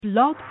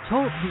Blog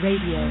Talk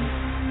Radio.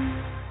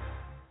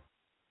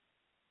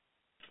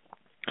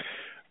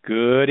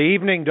 Good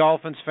evening,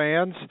 Dolphins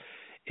fans.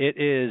 It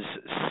is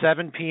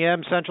 7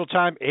 p.m. Central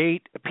Time,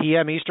 8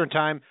 p.m. Eastern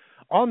Time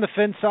on the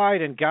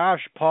FinSide. And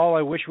gosh, Paul,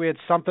 I wish we had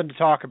something to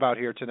talk about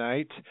here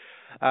tonight.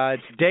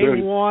 It's day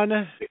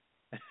one.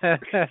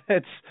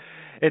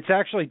 It's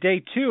actually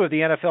day two of the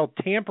NFL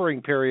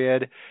tampering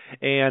period,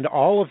 and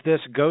all of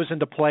this goes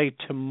into play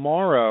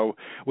tomorrow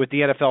with the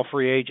NFL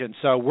free agents.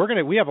 So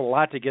we have a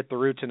lot to get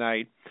through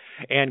tonight,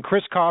 and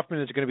Chris Kaufman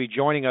is going to be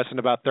joining us in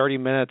about 30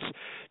 minutes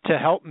to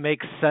help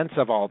make sense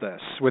of all this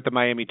with the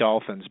Miami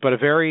Dolphins. But a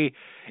very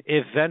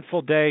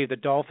eventful day. The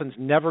Dolphins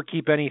never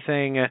keep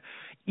anything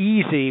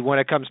easy when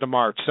it comes to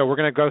March. So we're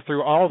going to go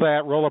through all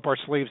that, roll up our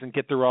sleeves, and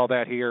get through all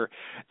that here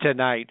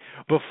tonight.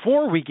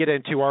 Before we get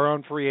into our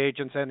own free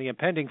agents and the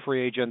impending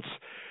free agents,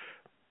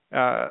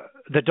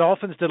 the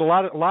Dolphins did a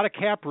lot of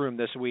cap room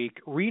this week,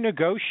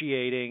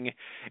 renegotiating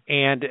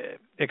and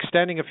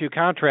extending a few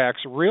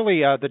contracts.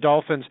 Really, the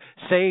Dolphins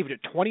saved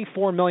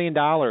 $24 million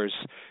to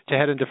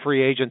head into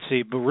free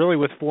agency, but really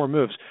with four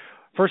moves.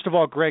 First of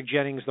all, Greg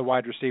Jennings, the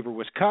wide receiver,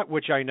 was cut,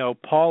 which I know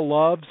Paul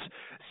loves,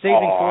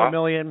 saving $4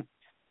 million.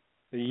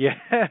 Yeah,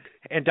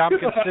 and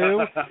Dominican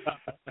Sue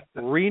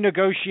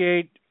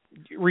renegotiates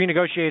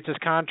his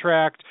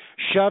contract,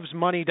 shoves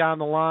money down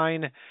the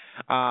line.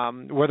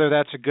 Whether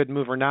that's a good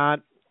move or not,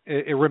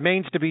 it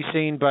remains to be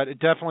seen, but it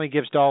definitely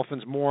gives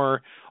Dolphins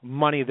more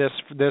money this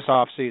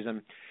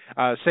offseason.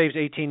 Saves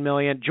 $18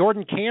 million.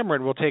 Jordan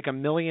Cameron will take $1.5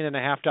 million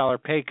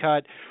pay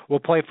cut. Will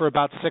play for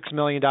about $6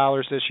 million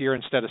this year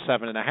instead of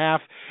 $7.5 million.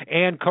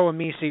 And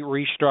Koemisi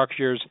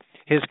restructures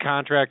his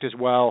contract as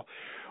well.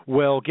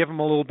 Will give him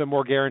a little bit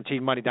more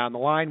guaranteed money down the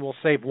line. We'll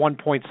save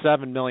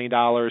 $1.7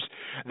 million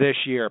this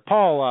year.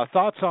 Paul,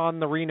 thoughts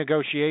on the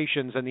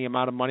renegotiations and the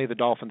amount of money the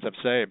Dolphins have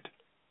saved?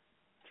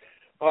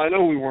 Well, I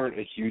know we weren't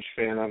a huge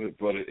fan of it,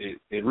 but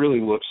it really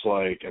looks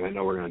like, and I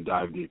know we're going to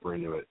dive deeper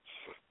into it,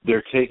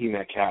 they're taking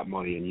that cap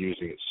money and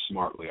using it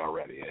smartly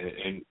already.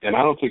 And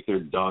I don't think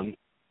they're done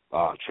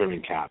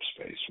trimming cap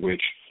space,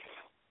 which,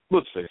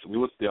 let's face it, we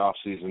looked at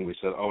the offseason, we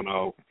said, oh,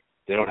 no,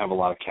 they don't have a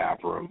lot of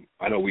cap room.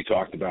 I know we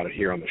talked about it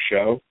here on the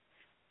show,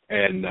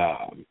 and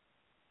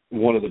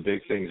one of the big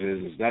things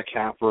is that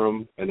cap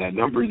room and that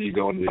number that you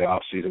go into the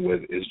offseason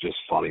with is just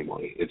funny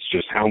money. It's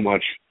just how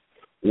much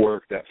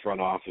work that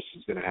front office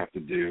is going to have to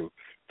do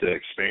to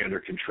expand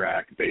or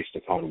contract based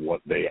upon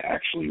what they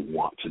actually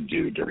want to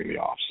do during the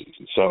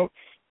offseason. So,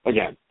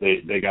 again,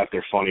 they got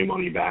their funny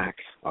money back,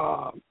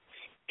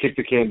 kicked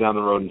the can down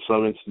the road in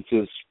some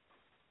instances,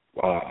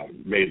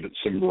 made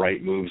some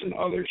right moves in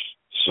others.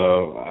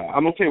 So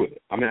I'm okay with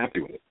it. I'm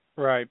happy with it.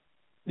 Right.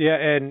 Yeah,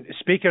 and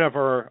speaking of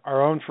our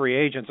own free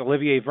agents,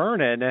 Olivier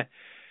Vernon,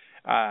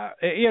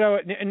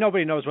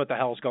 nobody knows what the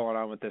hell's going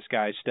on with this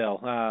guy still.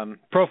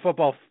 Pro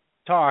Football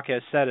Talk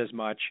has said as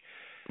much.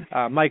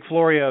 Mike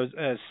Florio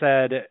has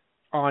said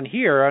on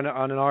here,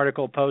 on an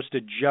article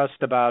posted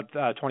just about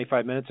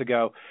 25 minutes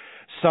ago,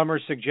 some are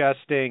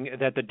suggesting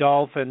that the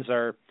Dolphins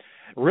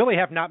really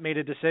have not made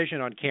a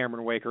decision on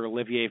Cameron Wake or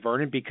Olivier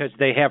Vernon because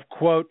they have,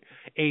 quote,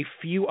 a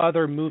few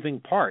other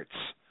moving parts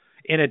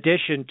in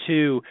addition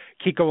to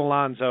Kiko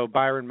Alonso,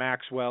 Byron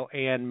Maxwell,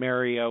 and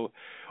Mario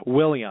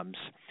Williams.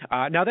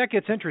 Now, that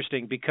gets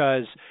interesting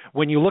because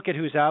when you look at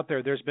who's out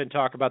there, there's been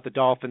talk about the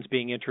Dolphins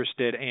being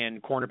interested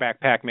in cornerback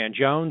Pac-Man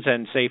Jones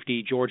and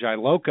safety George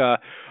Iloka,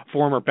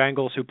 former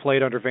Bengals who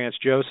played under Vance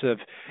Joseph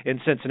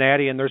in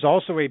Cincinnati. And there's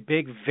also a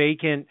big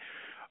vacant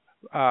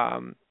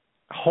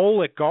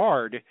hole at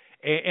guard,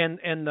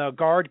 and the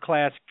guard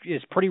class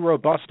is pretty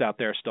robust out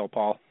there still,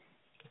 Paul.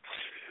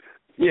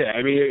 Yeah,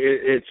 I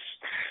mean,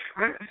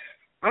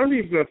 I don't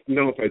even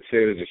know if I'd say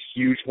there's a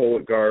huge hole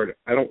at guard.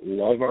 I don't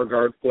love our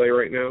guard play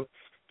right now,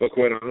 but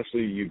quite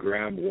honestly, you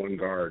grab one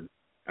guard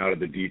out of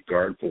the deep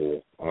guard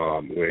pool,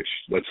 which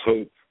let's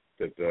hope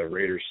that the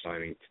Raiders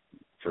signing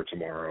for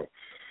tomorrow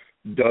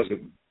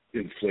doesn't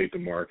inflate the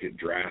market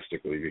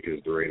drastically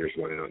because the Raiders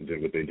went out and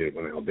did what they did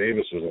when Al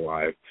Davis was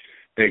alive.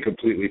 They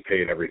completely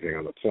paid everything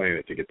on the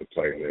planet to get the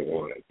player they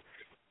wanted.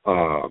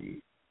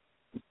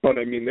 But,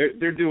 I mean,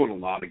 they're doing a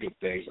lot of good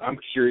things. I'm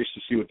curious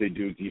to see what they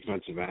do at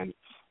defensive end.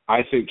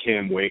 I think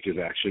Cam Wake is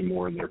actually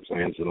more in their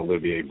plans than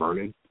Olivier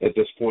Vernon at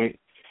this point.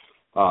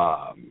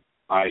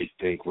 I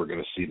think we're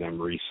going to see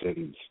them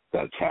rescind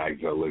that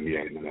tag to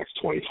Olivier in the next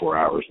 24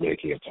 hours,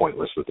 making it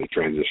pointless that they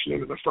transitioned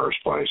him in the first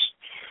place.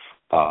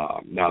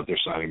 Now that they're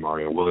signing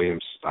Mario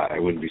Williams, I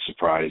wouldn't be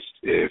surprised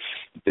if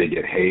they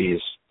get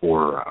Hayes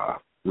or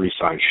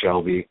re-sign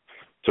Shelby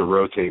to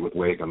rotate with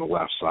Wake on the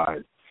left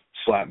side,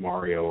 slap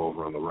Mario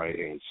over on the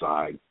right-hand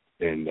side,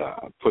 and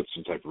put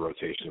some type of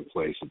rotation in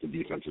place at the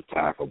defensive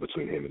tackle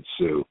between him and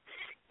Sue.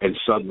 And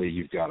suddenly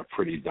you've got a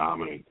pretty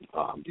dominant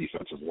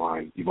defensive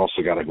line. You've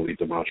also got, I believe,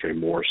 Demontre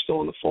Moore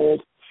still in the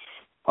fold.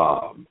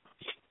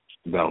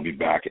 That'll be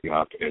backing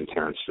up, and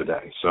Terrence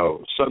today.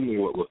 So suddenly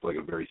what looked like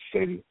a very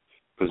thin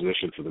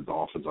position for the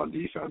Dolphins on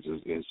defense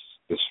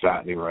is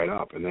fattening right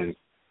up. And then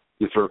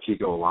you throw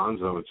Kiko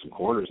Alonso and some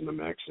corners in the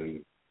mix,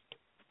 and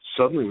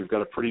suddenly we've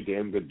got a pretty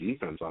damn good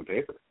defense on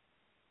paper.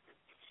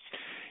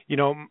 You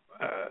know,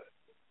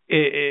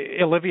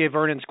 Olivier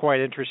Vernon's quite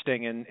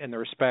interesting in the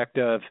respect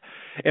of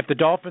if the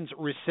Dolphins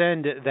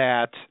rescind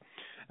that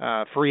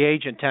free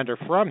agent tender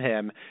from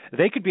him,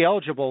 they could be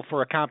eligible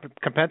for a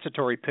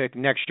compensatory pick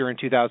next year in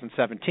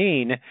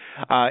 2017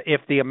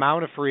 if the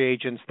amount of free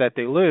agents that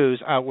they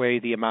lose outweigh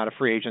the amount of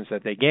free agents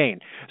that they gain.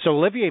 So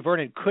Olivier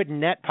Vernon could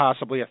net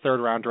possibly a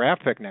third-round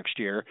draft pick next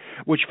year,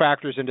 which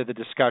factors into the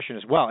discussion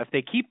as well. If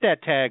they keep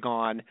that tag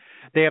on,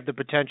 they have the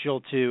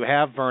potential to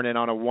have Vernon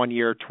on a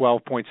one-year,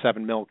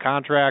 $12.7 million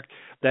contract.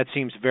 That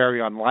seems very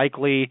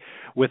unlikely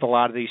with a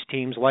lot of these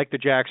teams like the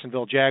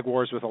Jacksonville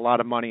Jaguars with a lot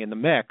of money in the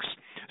mix.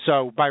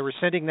 So by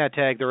rescinding that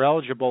tag, they're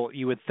eligible,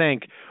 you would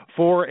think,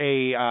 for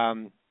a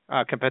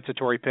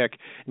compensatory pick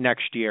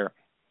next year.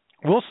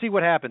 We'll see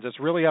what happens. It's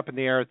really up in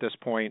the air at this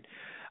point.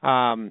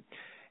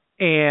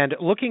 And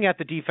looking at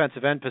the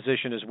defensive end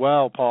position as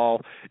well,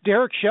 Paul,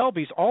 Derek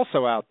Shelby's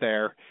also out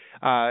there.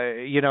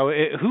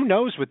 Who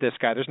knows with this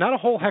guy? There's not a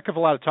whole heck of a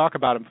lot of talk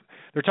about him.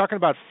 They're talking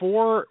about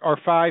 $4 or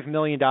 $5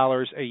 million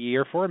a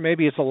year for him.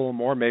 Maybe it's a little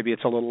more, maybe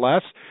it's a little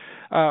less.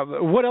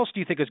 What else do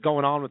you think is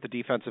going on with the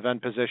defensive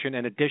end position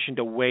in addition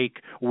to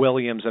Wake,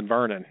 Williams, and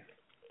Vernon?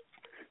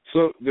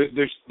 So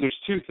there's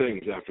two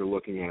things after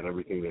looking at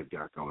everything they've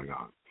got going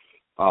on.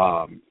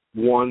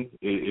 One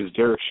is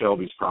Derek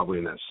Shelby's probably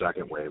in that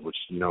second wave, which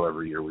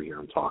every year we hear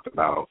him talk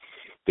about.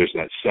 There's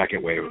that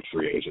second wave of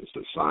free agents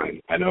that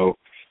sign. I know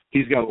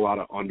he's got a lot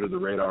of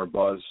under-the-radar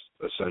buzz,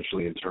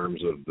 essentially, in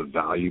terms of the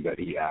value that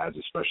he adds,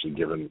 especially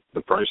given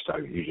the price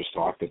tag that you just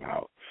talked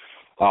about.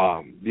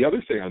 The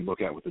other thing I'd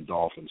look at with the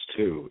Dolphins,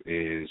 too,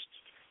 is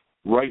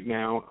right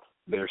now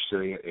they're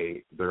sitting at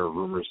 8. There are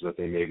rumors that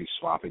they may be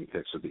swapping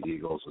picks with the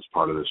Eagles as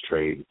part of this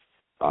trade.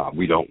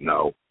 We don't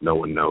know. No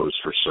one knows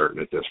for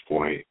certain at this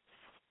point.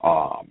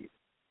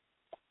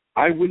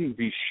 I wouldn't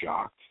be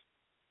shocked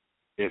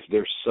if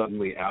they're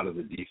suddenly out of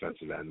the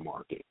defensive end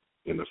market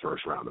in the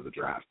first round of the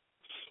draft.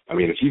 I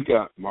mean, if you've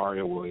got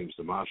Mario Williams,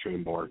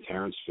 Demontre Moore,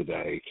 Terrence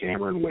Fede,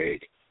 Cameron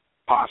Wake,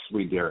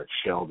 possibly Derek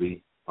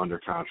Shelby under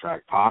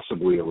contract,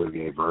 possibly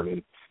Olivier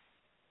Vernon,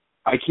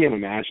 I can't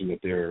imagine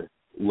that they're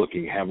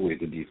looking heavily at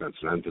the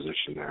defensive end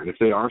position there. And if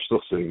they are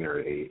still sitting there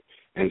at 8,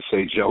 and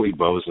say Joey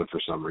Bosa for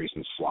some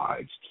reason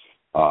slides,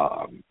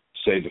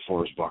 say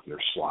DeForest Buckner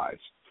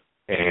slides,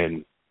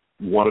 and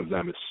one of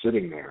them is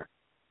sitting there,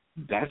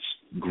 that's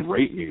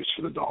great news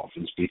for the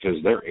Dolphins because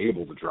they're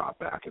able to drop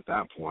back at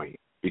that point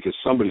because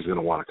somebody's going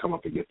to want to come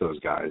up and get those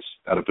guys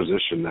at a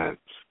position that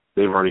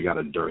they've already got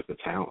a dearth of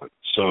talent.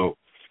 So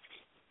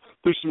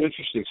there's some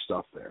interesting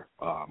stuff there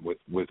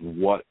with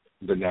what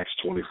the next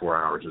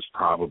 24 hours is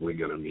probably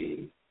going to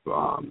mean,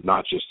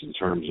 not just in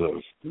terms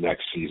of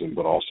next season,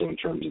 but also in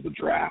terms of the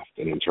draft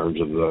and in terms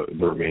of the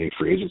remaining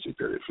free agency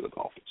period for the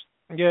Dolphins.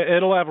 Yeah,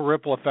 it'll have a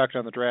ripple effect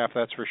on the draft,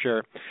 that's for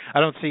sure. I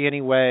don't see any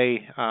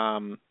way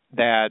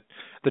that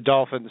the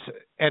Dolphins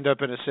end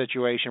up in a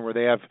situation where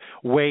they have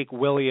Wake,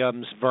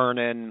 Williams,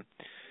 Vernon,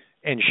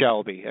 and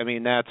Shelby. I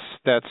mean, that's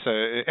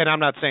and I'm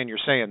not saying you're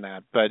saying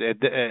that, but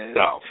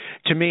no.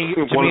 to me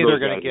they're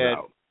going to get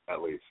out,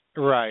 at least.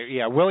 Right.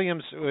 Yeah,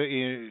 Williams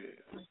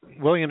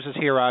is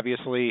here,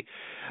 obviously.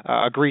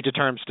 Agreed to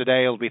terms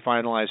today. It'll be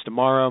finalized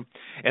tomorrow.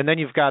 And then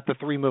you've got the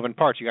three moving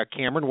parts. You got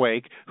Cameron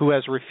Wake, who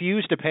has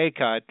refused a pay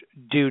cut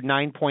due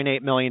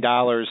 $9.8 million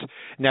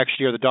next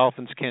year. The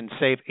Dolphins can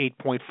save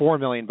 $8.4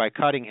 million by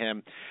cutting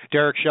him.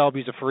 Derek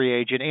Shelby's a free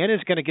agent and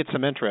is going to get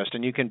some interest,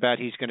 and you can bet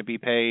he's going to be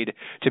paid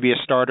to be a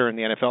starter in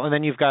the NFL. And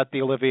then you've got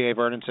the Olivier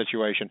Vernon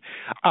situation.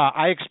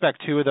 I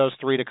expect two of those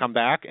three to come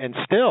back, and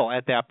still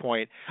at that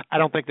point, I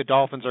don't think the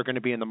Dolphins are going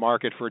to be in the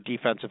market for a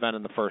defensive end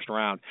in the first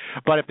round.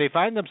 But if they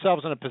find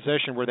themselves in a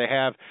position where they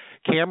have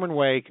Cameron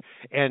Wake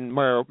and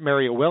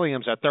Mario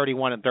Williams at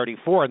 31 and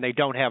 34, and they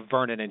don't have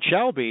Vernon and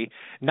Shelby,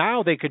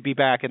 now they could be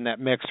back in that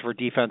mix for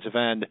defensive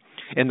end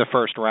in the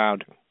first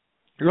round.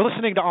 You're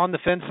listening to On the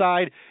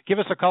FinSide. Give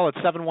us a call at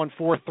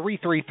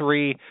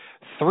 714-333-3302.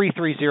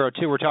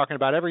 We're talking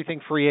about everything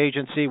free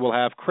agency. We'll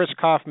have Chris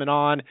Kaufman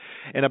on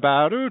in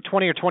about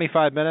 20 or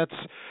 25 minutes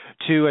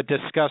to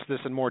discuss this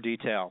in more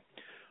detail.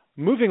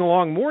 Moving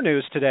along, more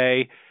news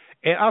today,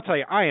 and I'll tell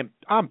you,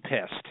 I'm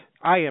pissed.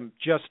 I am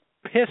just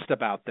pissed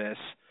about this.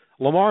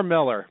 Lamar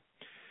Miller.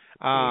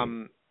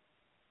 The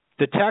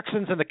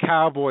Texans and the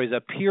Cowboys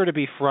appear to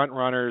be front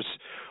runners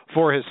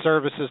for his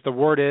services. The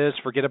word is,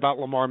 forget about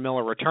Lamar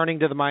Miller returning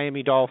to the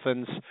Miami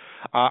Dolphins.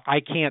 I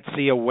can't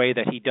see a way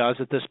that he does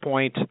at this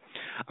point.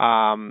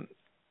 What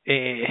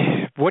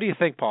do you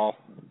think, Paul?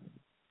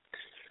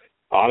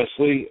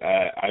 Honestly,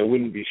 I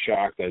wouldn't be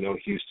shocked. I know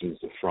Houston's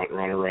the front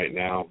runner right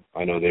now.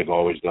 I know they've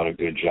always done a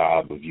good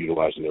job of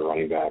utilizing their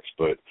running backs,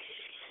 but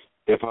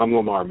if I'm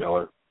Lamar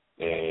Miller,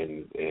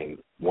 and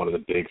one of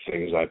the big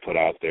things I put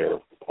out there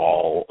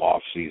all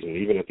off season,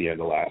 even at the end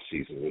of last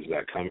season, was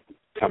that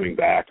coming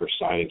back or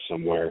signing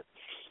somewhere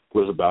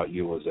was about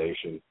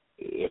utilization.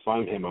 If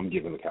I'm him, I'm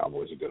giving the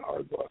Cowboys a good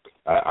hard look.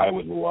 I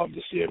would love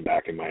to see him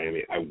back in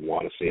Miami. I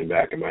want to see him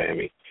back in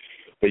Miami.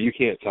 But you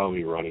can't tell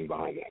me running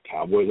behind that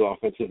Cowboys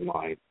offensive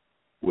line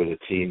with a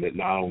team that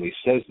not only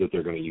says that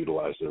they're going to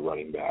utilize their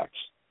running backs,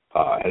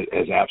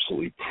 has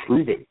absolutely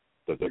proven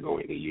that they're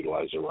going to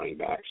utilize their running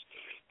backs.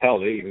 Hell,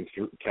 they even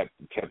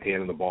kept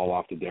handing the ball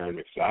off to Darren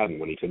McFadden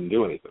when he couldn't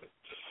do anything.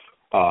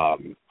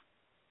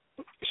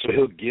 So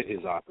he'll get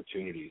his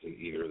opportunities in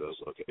either of those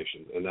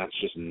locations, and that's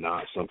just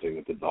not something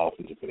that the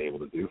Dolphins have been able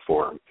to do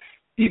for him,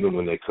 even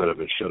when they could have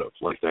and should have,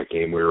 like that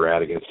game we were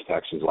at against the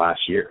Texans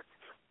last year,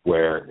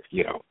 where,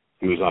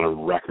 he was on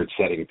a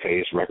record-setting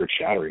pace,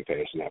 record-shattering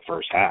pace in that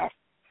first half,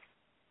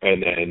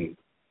 and then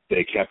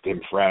they kept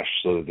him fresh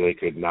so that they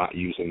could not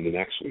use him the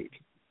next week.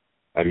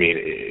 I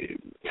mean,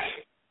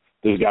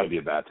 there's got to be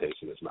a bad taste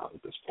in his mouth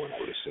at this point, I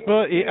would assume.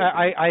 Well,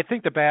 I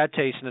think the bad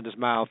taste in his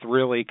mouth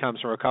really comes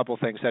from a couple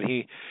of things, that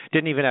he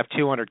didn't even have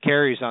 200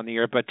 carries on the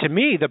year. But to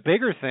me, the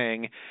bigger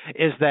thing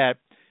is that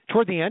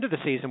toward the end of the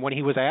season, when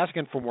he was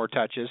asking for more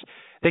touches,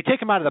 they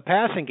take him out of the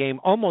passing game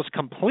almost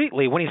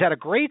completely when he's had a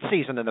great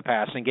season in the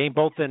passing game,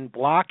 both in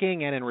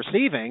blocking and in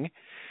receiving.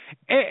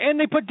 And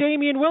they put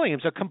Damian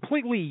Williams, a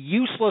completely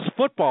useless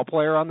football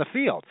player, on the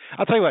field.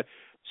 I'll tell you what,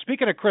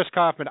 speaking of Chris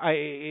Kaufman,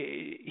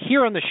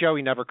 here on the show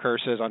he never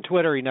curses. On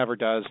Twitter he never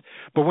does.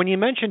 But when you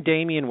mention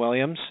Damian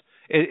Williams,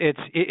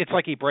 it's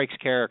like he breaks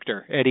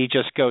character and he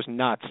just goes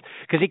nuts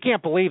because he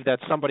can't believe that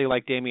somebody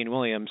like Damian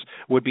Williams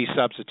would be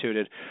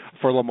substituted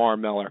for Lamar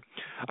Miller.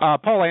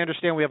 Paul, I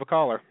understand we have a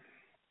caller.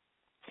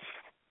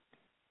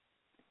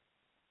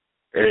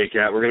 Hey,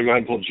 Kat, we're going to go ahead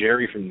and pull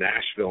Jerry from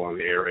Nashville on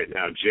the air right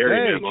now.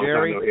 Jerry, hey, man,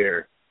 Jerry. long time no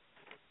hear.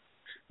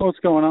 What's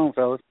going on,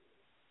 fellas?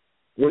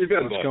 What's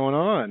going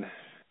on?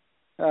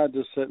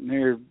 Just sitting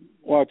here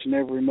watching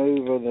every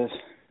move of the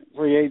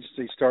free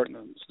agency starting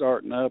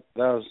up. I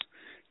was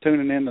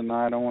tuning in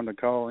tonight. I wanted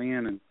to call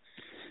in, and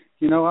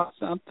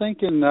I'm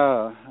thinking.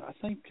 I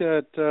think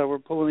that we're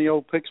pulling the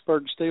old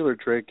Pittsburgh Steeler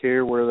trick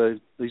here, where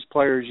these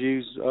players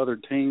use other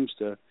teams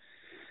to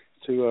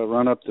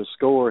run up the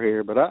score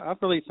here. But I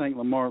really think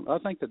Lamar. I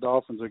think the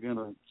Dolphins are going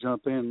to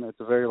jump in at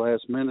the very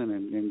last minute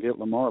and get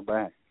Lamar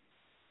back.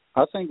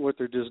 I think what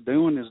they're just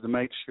doing is to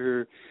make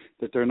sure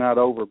that they're not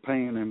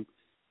overpaying him.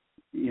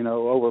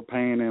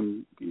 Overpaying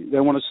him. They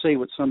want to see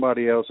what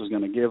somebody else is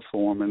going to give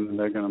for him, and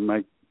they're going to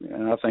make.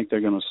 And I think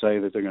they're going to say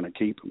that they're going to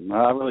keep him.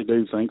 I really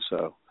do think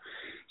so.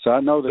 So I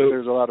know that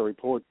there's a lot of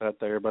reports out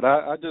there, but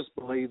I just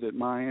believe that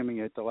Miami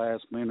at the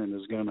last minute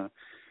is going to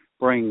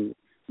bring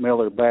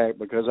Miller back,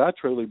 because I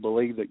truly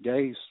believe that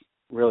Gase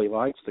really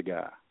likes the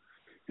guy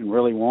and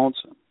really wants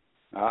him.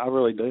 I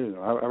really do.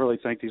 I really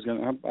think he's going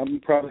to.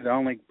 I'm probably the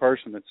only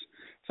person that's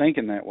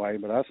thinking that way,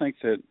 but I think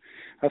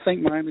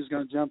Miami's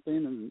going to jump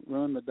in and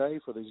run the day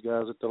for these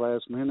guys at the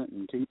last minute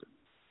and keep it.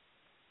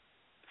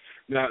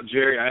 Now,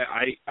 Jerry,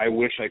 I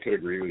wish I could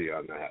agree with you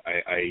on that.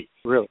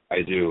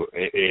 I do.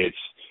 It's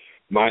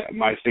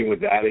my thing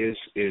with that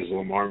is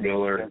Lamar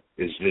Miller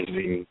is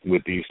visiting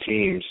with these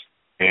teams,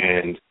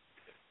 and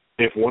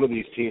if one of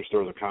these teams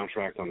throws a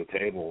contract on the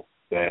table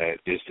that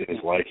is to his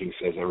liking,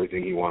 says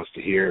everything he wants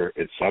to hear,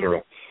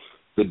 etc.,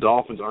 the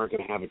Dolphins aren't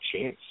going to have a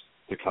chance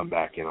to come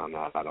back in on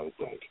that, I don't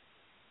think.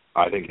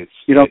 I think it's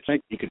 – You don't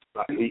think he could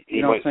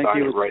he might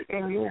sign it right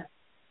there and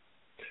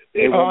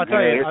there. I'll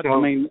tell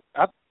you.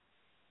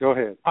 Go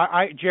ahead.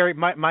 Jerry,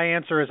 my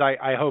answer is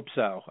I hope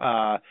so.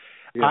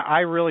 I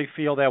really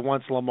feel that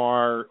once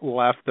Lamar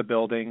left the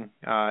building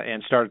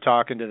and started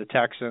talking to the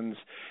Texans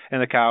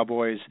and the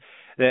Cowboys,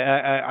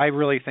 I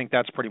really think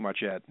that's pretty much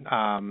it.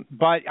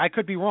 But I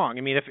could be wrong.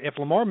 I mean, if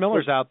Lamar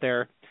Miller's out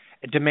there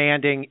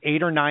demanding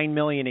 $8 or $9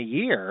 million a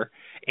year,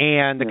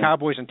 and the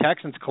Cowboys and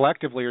Texans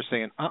collectively are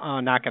saying,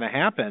 not going to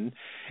happen,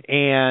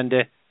 and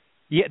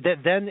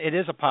then it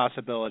is a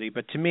possibility.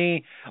 But to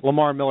me,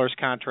 Lamar Miller's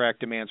contract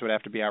demands would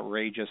have to be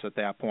outrageous at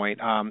that point.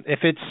 If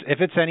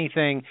it's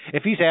anything,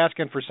 if he's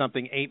asking for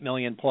something $8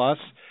 million plus,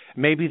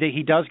 maybe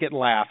he does get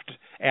laughed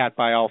at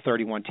by all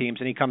 31 teams,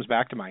 and he comes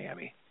back to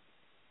Miami.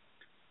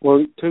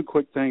 Well, two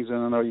quick things, and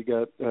I know you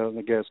got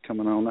the guest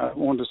coming on. I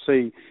wanted to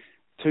see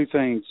two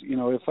things.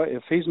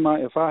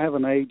 If I have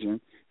an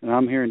agent and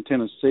I'm here in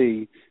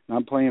Tennessee and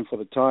I'm playing for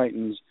the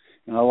Titans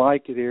and I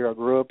like it here, I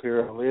grew up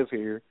here, I live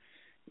here,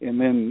 and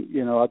then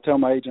I tell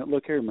my agent,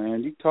 look here,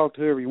 man, you can talk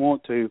to whoever you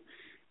want to.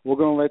 We're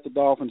going to let the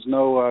Dolphins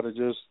know out of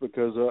just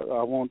because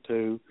I want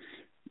to.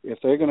 If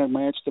they're going to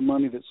match the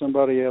money that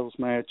somebody else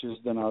matches,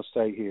 then I'll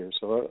stay here.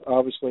 So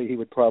obviously he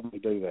would probably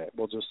do that.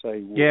 We'll just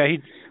say,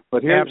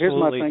 but here's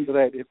my thing to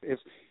that.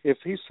 If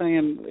he's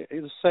saying,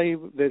 say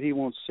that he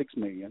wants $6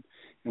 million,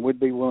 and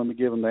we'd be willing to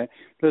give him that.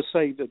 Let's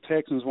say the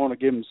Texans want to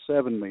give him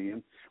 $7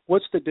 million.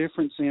 What's the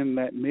difference in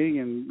that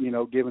million?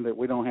 Given that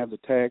we don't have the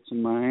tax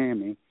in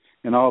Miami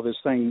and all this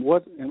thing.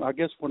 And I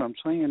guess what I'm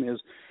saying is,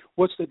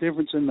 what's the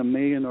difference in the $1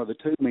 million or the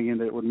 $2 million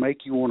that would make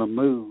you want to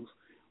move?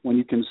 When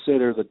you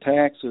consider the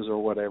taxes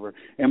or whatever,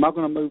 am I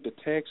going to move to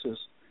Texas,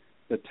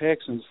 the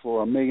Texans,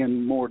 for $1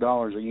 million more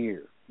a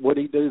year? Would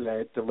he do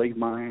that to leave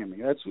Miami?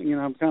 That's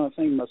I'm kind of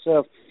thinking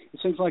myself.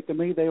 It seems like to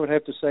me they would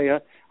have to say,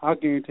 I'll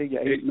guarantee you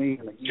 $8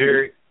 million a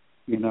year.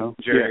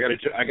 Jerry,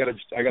 I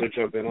got to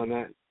jump in on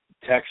that.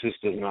 Texas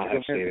does not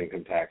have state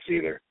income tax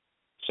either,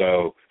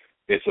 so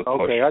It's a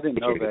push. Okay, I didn't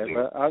know that.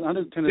 But I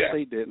knew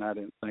Tennessee didn't. I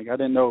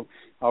didn't know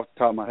off the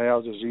top of my head. I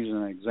was just using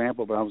an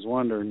example, but I was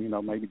wondering,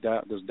 maybe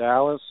does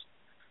Dallas,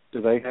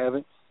 do they have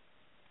it?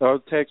 Oh,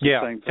 Texas,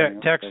 same thing.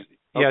 Texas.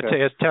 Okay.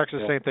 Yeah, it's Texas,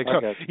 same thing.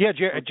 So,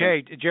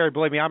 Jerry,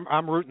 believe me,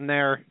 I'm rooting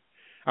there.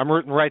 I'm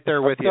rooting right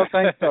there with you. I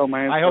think so,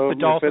 man. I hope the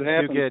Dolphins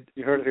happens, do get.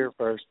 You heard it here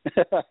first.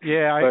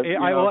 Yeah,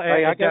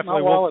 I got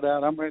my wallet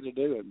out. I'm ready to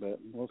do it, but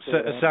we'll see.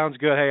 Sounds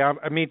good. Hey,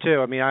 me too.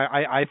 I mean,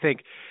 I think,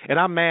 and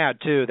I'm mad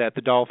too that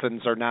the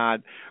Dolphins are not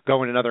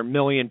going another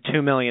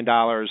 $2 million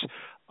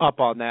up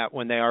on that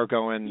when they are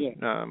going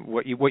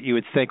what you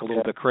would think a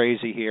little bit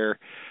crazy here.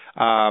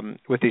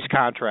 With these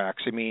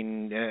contracts. I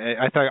mean,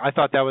 I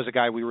thought that was a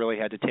guy we really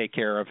had to take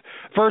care of.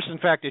 First, in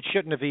fact, it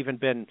shouldn't have even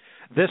been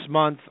this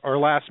month or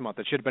last month.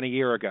 It should have been a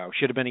year ago.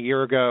 Should have been a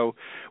year ago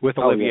with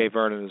Olivier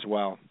Vernon as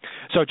well.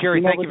 So,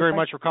 Jerry, thank you very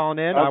much for calling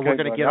in. Okay, we're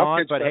going to get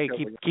on, but hey,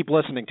 keep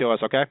listening to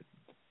us, okay?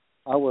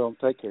 I will.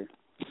 Take care.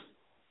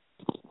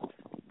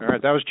 All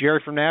right, that was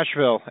Jerry from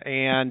Nashville.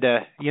 And,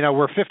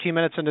 we're 15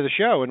 minutes into the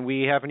show, and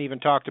we haven't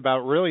even talked about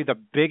really the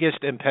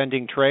biggest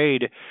impending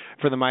trade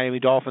for the Miami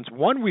Dolphins,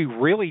 one we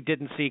really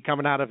didn't see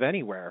coming out of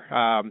anywhere.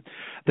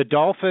 The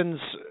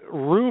Dolphins,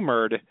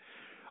 rumored,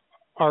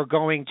 are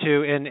going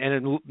to,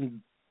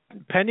 and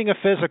pending a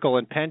physical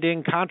and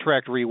pending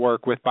contract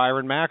rework with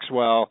Byron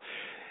Maxwell,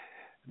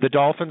 the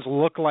Dolphins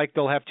look like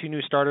they'll have two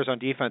new starters on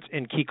defense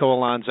in Kiko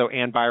Alonso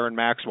and Byron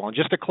Maxwell. And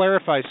just to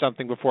clarify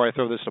something before I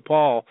throw this to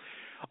Paul,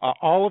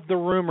 all of the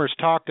rumors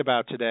talked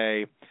about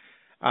today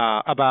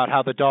about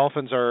how the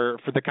Dolphins are,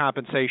 for the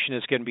compensation,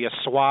 is going to be a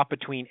swap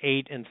between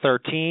 8 and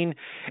 13,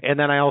 and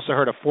then I also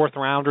heard a fourth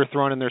rounder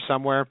thrown in there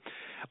somewhere.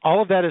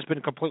 All of that has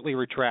been completely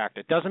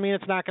retracted. Doesn't mean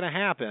it's not going to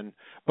happen,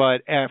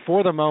 but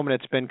for the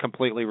moment it's been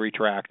completely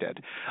retracted.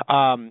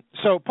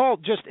 So, Paul,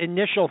 just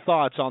initial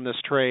thoughts on this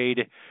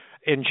trade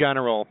in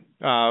general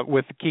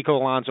with Kiko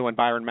Alonso and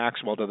Byron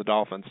Maxwell to the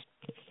Dolphins.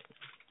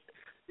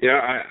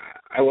 Yeah,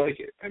 I like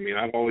it. I mean,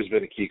 I've always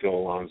been a Kiko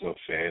Alonso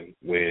fan.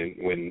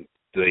 When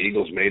the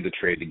Eagles made the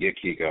trade to get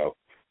Kiko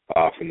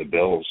from the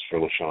Bills for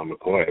LaShawn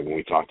McCoy, when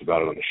we talked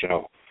about it on the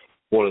show,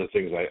 one of the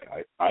things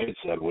I had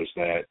said was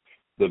that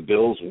the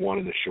Bills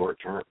wanted the short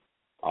term,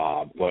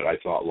 but I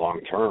thought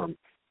long term,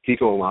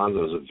 Kiko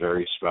Alonso is a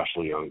very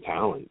special young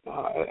talent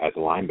at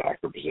the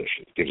linebacker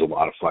position. Gives a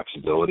lot of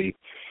flexibility,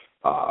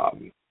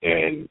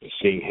 and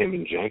seeing him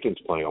and Jenkins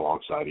playing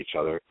alongside each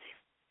other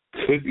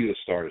could be the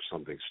start of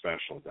something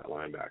special at that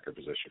linebacker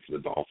position for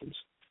the Dolphins,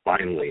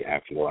 finally,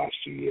 after the last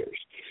few years.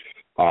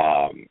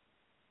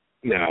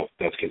 Now,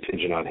 that's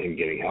contingent on him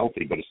getting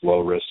healthy, but it's low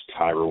risk,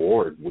 high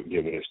reward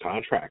given his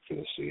contract for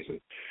this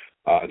season.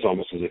 It's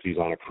almost as if he's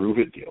on a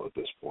prove-it deal at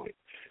this point.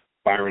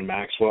 Byron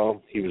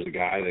Maxwell, he was the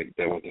guy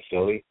that went to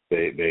Philly.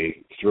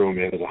 They threw him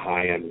in as a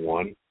high-end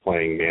one,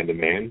 playing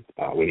man-to-man,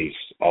 when he's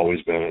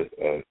always been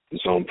a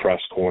zone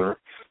press corner.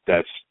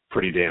 That's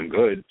pretty damn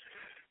good.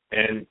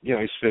 And,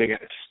 he's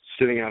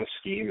sitting out a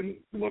scheme and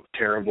looked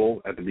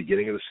terrible at the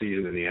beginning of the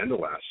season and the end of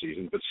last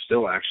season, but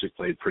still actually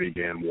played pretty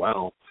damn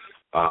well,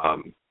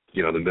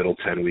 the middle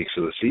 10 weeks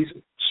of the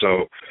season.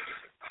 So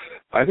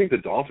I think the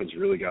Dolphins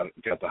really got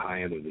the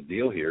high end of the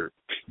deal here,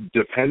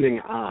 depending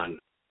on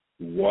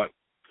what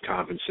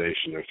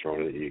compensation they're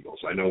throwing to the Eagles.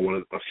 I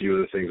know a few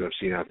of the things I've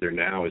seen out there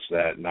now is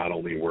that not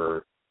only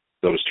were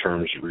those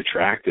terms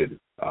retracted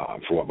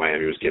for what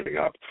Miami was giving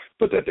up,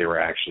 but that they were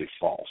actually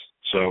false.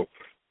 So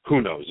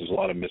who knows? There's a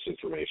lot of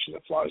misinformation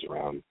that flies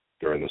around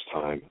during this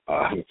time.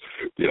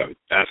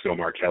 Ask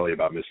Omar Kelly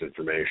about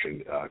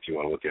misinformation if you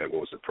want to look at, what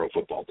was it, Pro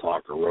Football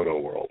Talk or Roto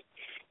World.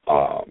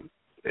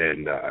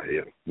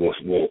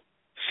 We'll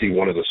see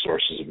one of the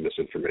sources of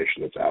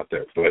misinformation that's out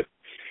there. But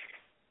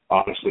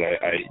honestly,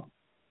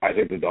 I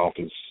think the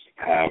Dolphins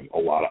have a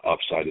lot of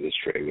upside to this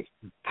trade with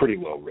pretty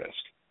low risk.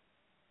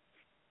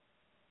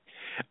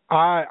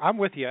 I'm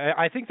with you.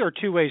 I think there are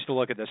two ways to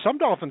look at this. Some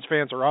Dolphins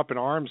fans are up in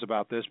arms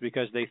about this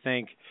because they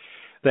think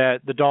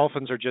that the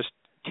Dolphins are just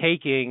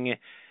taking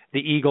the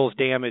Eagles'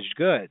 damaged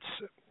goods.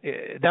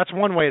 That's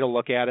one way to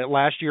look at it.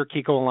 Last year,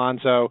 Kiko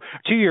Alonso,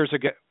 2 years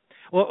ago,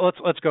 well,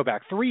 let's go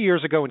back. 3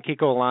 years ago when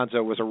Kiko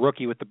Alonso was a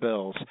rookie with the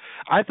Bills,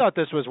 I thought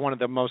this was one of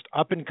the most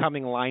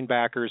up-and-coming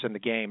linebackers in the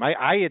game.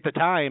 I at the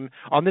time,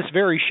 on this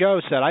very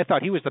show, said I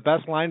thought he was the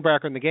best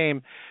linebacker in the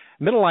game,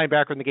 middle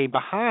linebacker in the game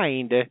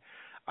behind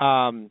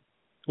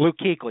Luke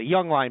Kuechly,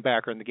 young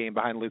linebacker in the game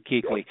behind Luke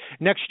Kuechly.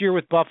 Next year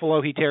with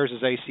Buffalo, he tears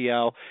his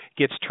ACL,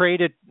 gets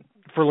traded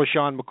for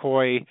LaShawn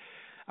McCoy,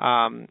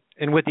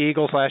 and with the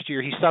Eagles last year,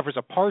 he suffers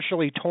a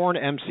partially torn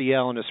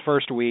MCL in his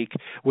first week,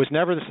 was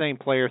never the same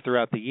player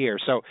throughout the year.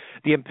 So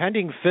the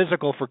impending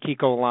physical for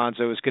Kiko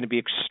Alonso is going to be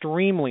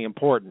extremely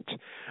important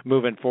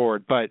moving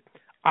forward, but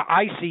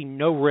I see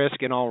no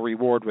risk and all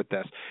reward with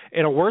this.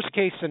 In a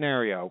worst-case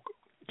scenario,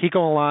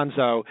 Kiko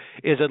Alonso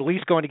is at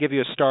least going to give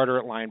you a starter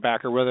at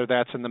linebacker, whether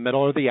that's in the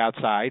middle or the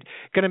outside,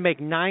 going to make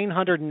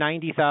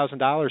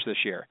 $990,000 this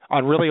year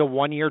on really a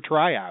one-year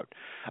tryout.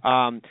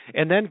 And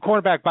then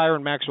cornerback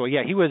Byron Maxwell,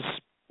 he was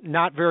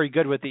not very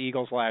good with the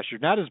Eagles last year.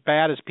 Not as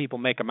bad as people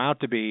make him out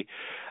to be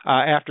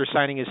after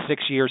signing his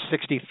 6-year,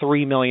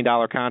 $63 million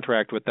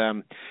contract with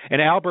them.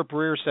 And Albert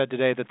Breer said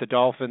today that the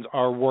Dolphins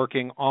are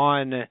working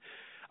on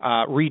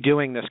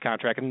redoing this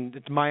contract.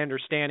 And my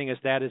understanding is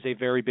that is a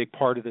very big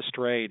part of this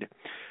trade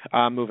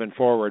moving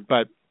forward.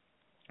 But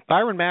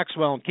Byron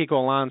Maxwell and Kiko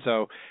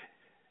Alonso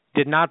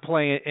did not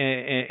play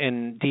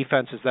in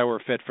defenses that were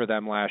fit for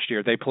them last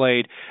year.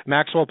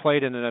 Maxwell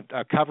played in a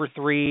cover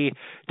 3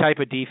 type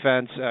of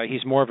defense.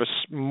 He's more of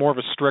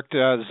a strict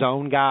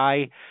zone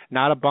guy,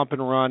 not a bump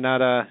and run,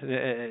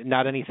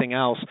 not anything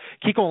else.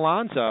 Kiko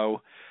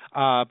Alonso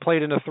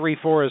played in a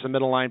 3-4 as a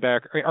middle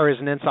linebacker or as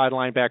an inside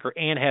linebacker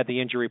and had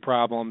the injury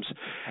problems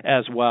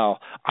as well.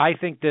 I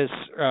think this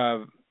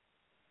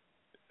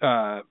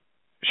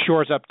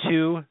shores up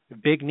 2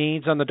 big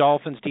needs on the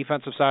Dolphins'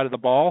 defensive side of the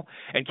ball,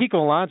 and Kiko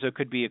Alonso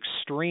could be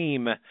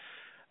extreme,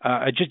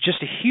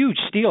 just a huge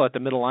steal at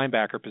the middle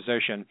linebacker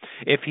position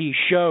if he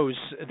shows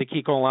the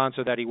Kiko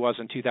Alonso that he was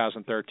in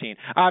 2013.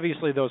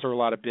 Obviously, those are a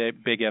lot of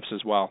big ifs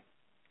as well.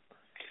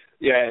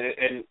 Yeah,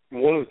 and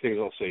one of the things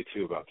I'll say,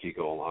 too, about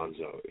Kiko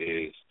Alonso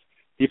is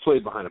he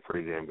played behind a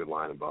pretty damn good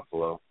line in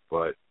Buffalo,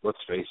 but let's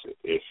face it,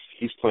 if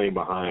he's playing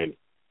behind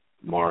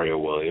Mario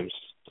Williams,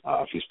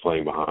 if he's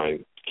playing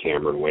behind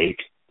Cameron Wake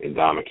and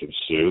Ndamukong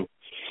Suh,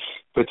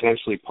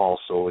 potentially Paul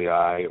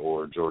Soliai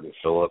or Jordan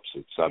Phillips,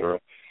 etc.,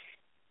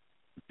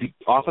 the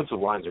offensive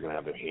lines are going to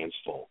have their hands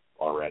full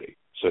already.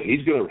 So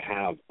he's going to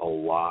have a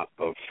lot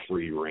of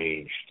free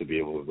range to be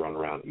able to run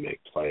around and make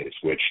plays,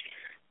 which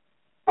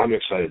I'm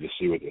excited to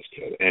see with this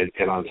kid. And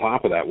on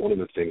top of that, one of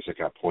the things that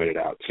got pointed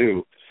out,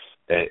 too,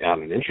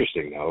 on an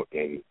interesting note,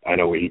 and I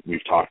know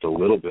we've talked a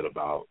little bit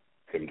about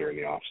him during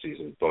the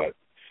offseason, but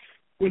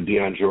when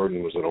Deion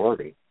Jordan was at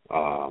Oregon,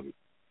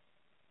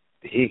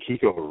 he and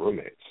Kiko were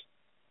roommates,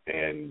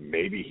 and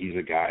maybe he's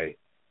a guy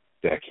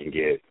that can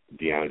get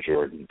Deion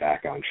Jordan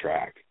back on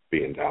track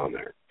being down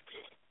there.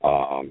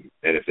 And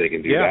if they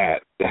can do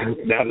that,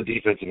 now the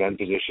defensive end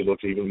position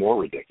looks even more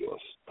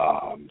ridiculous.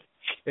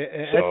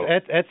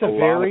 That's a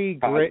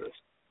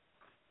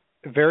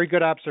very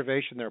good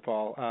observation there,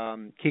 Paul.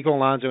 Kiko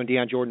Alonso and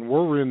Deion Jordan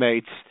were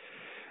roommates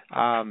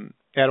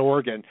at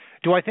Oregon.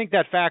 Do I think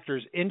that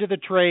factors into the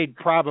trade?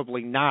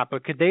 Probably not,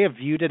 but could they have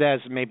viewed it as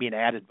maybe an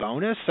added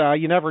bonus?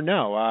 You never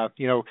know.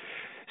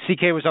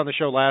 CK was on the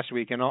show last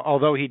week, and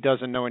although he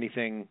doesn't know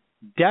anything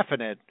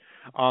definite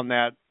on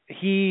that,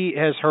 he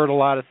has heard a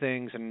lot of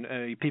things, and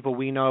people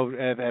we know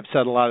have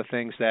said a lot of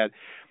things that,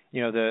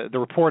 the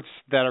reports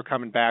that are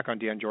coming back on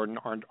Deion Jordan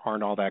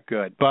aren't all that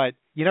good. But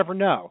you never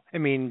know. I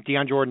mean,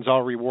 Deion Jordan's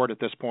all reward at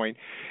this point.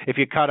 If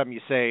you cut him,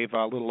 you save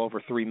a little over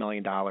 $3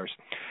 million. A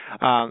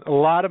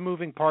lot of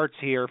moving parts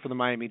here for the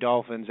Miami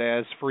Dolphins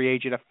as free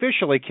agent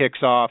officially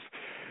kicks off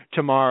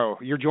tomorrow.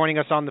 You're joining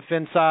us on the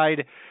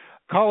FinSide.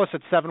 Call us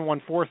at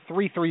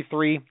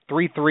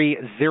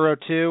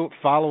 714-333-3302.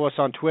 Follow us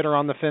on Twitter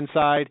on the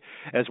FinSide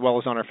as well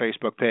as on our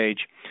Facebook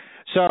page.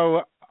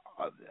 So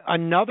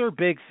another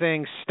big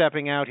thing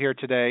stepping out here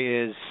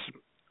today is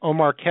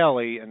Omar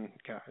Kelly, and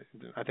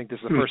I think this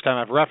is the first time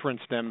I've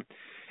referenced him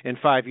in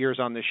 5 years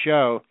on this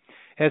show,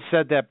 has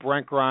said that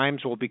Brent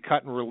Grimes will be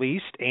cut and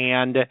released,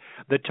 and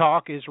the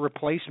talk is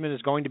replacement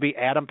is going to be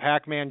Adam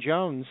Pac-Man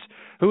Jones,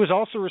 who is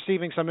also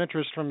receiving some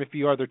interest from a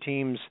few other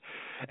teams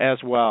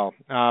as well.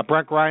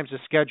 Brent Grimes is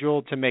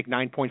scheduled to make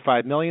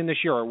 $9.5 million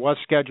this year, or was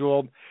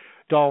scheduled.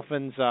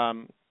 Dolphins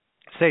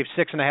saved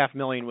 $6.5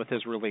 million with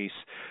his release.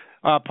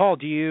 Paul,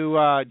 do you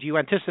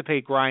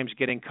anticipate Grimes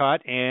getting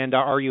cut, and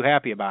are you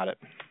happy about it?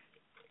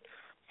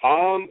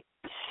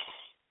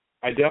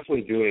 I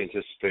definitely do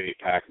anticipate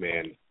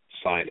Pac-Man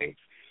signing.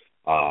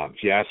 If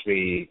you asked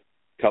me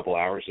a couple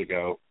hours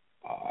ago,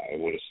 I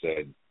would have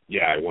said,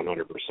 yeah, I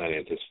 100%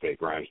 anticipate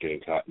Grimes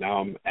getting cut. Now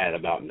I'm at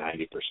about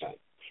 90%.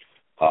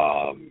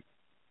 I'm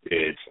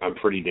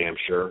pretty damn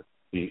sure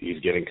he's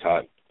getting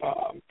cut.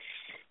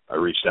 I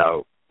reached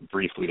out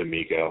briefly to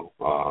Miko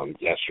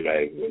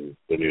yesterday when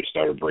the news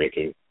started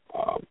breaking.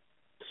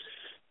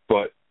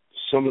 But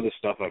some of the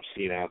stuff I've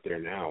seen out there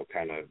now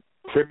kind of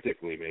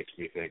cryptically makes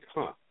me think,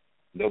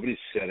 nobody's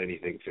said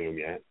anything to him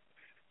yet.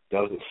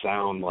 Doesn't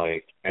sound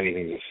like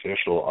anything's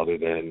official other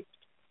than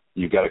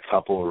you've got a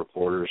couple of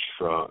reporters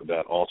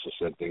that also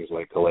said things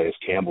like Calais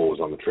Campbell was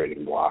on the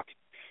trading block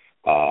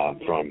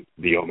from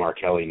the Omar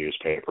Kelly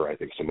newspaper. I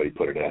think somebody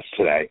put it as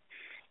today.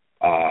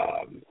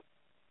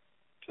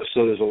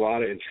 So there's a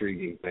lot of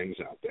intriguing things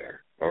out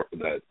there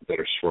that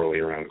are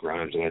swirling around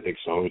Grimes, and I think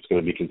some of it's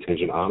going to be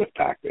contingent on if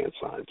Pac-Man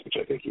signs, which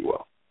I think he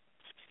will.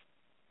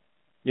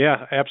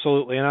 Yeah,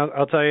 absolutely. And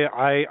I'll tell you,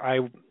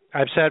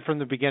 I've said from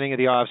the beginning of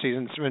the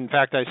offseason, in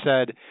fact, I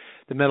said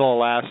the middle of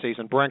last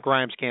season, Brent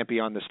Grimes can't be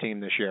on this team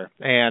this year.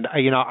 And,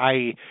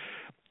 I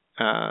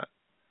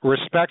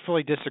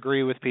respectfully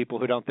disagree with people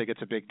who don't think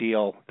it's a big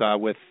deal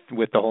with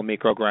the whole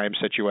Miko Grimes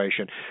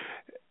situation,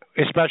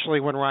 especially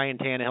when Ryan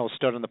Tannehill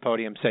stood on the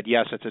podium and said,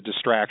 yes, it's a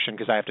distraction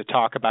because I have to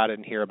talk about it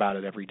and hear about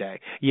it every day.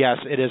 Yes,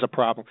 it is a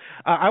problem.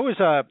 I was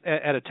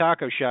at a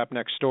taco shop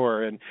next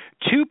door, and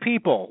two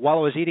people, while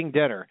I was eating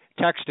dinner,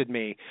 texted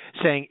me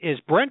saying, "Is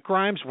Brent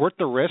Grimes worth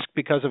the risk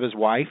because of his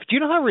wife?" Do you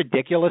know how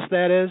ridiculous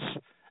that is?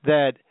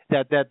 That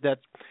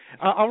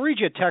I'll read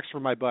you a text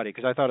from my buddy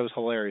because I thought it was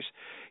hilarious.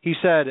 He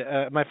said,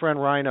 my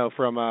friend Rhino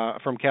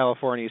from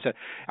California, he said,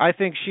 "I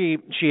think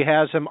she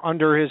has him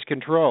under his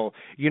control.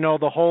 You know,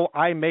 the whole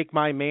 'I make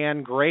my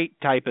man great'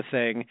 type of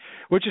thing,"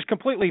 which is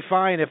completely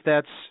fine if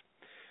that's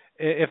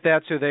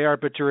who they are,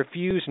 but to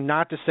refuse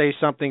not to say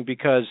something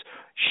because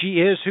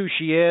she is who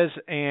she is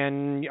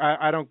and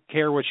I don't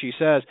care what she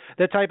says,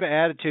 that type of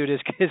attitude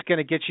is going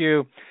to get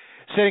you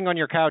sitting on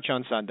your couch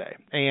on Sunday.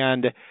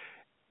 And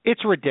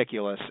it's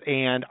ridiculous.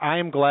 And I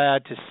am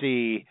glad to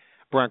see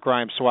Brent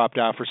Grimes swapped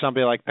out for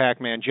somebody like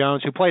Pac-Man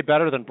Jones, who played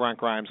better than Brent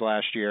Grimes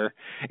last year,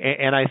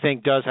 and I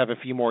think does have a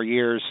few more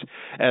years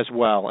as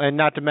well. And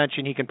not to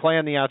mention, he can play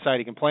on the outside,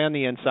 he can play on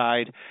the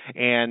inside,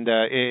 and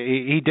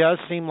he does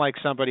seem like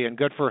somebody, and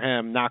good for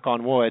him, knock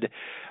on wood,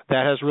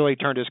 that has really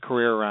turned his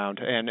career around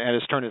and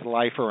has turned his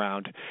life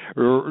around.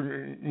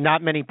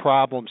 Not many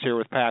problems here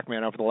with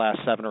Pac-Man over the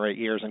last 7 or 8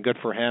 years, and good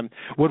for him.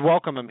 Would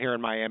welcome him here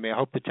in Miami. I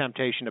hope the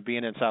temptation of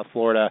being in South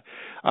Florida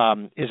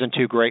isn't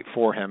too great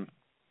for him.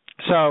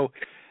 So,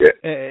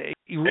 and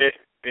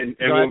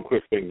one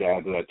quick thing to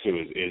add to that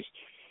too is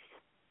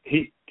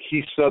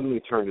he suddenly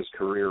turned his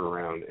career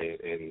around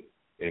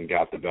and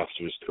got the best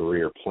of his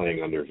career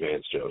playing under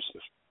Vance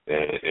Joseph.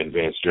 And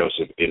Vance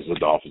Joseph is the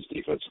Dolphins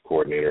defensive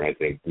coordinator. I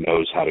think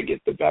knows how to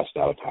get the best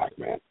out of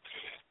Pac-Man.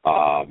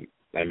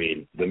 I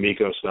mean, the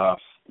Miko stuff,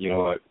 you know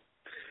what?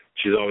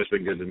 She's always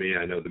been good to me.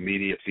 I know the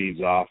media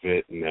feeds off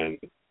it, and then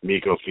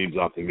Miko feeds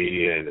off the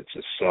media, and it's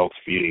a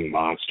self-feeding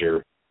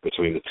monster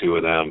between the two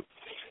of them.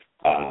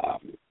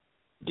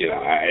 You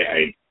know,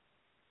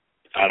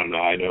 I don't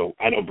know.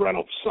 I know Brent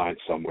will sign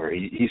somewhere.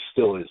 He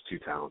still is too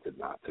talented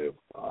not to.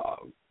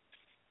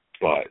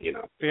 But you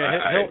know,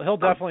 yeah, he'll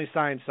definitely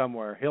sign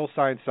somewhere. He'll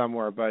sign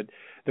somewhere. But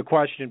the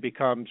question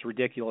becomes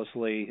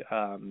ridiculously: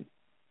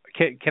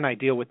 can I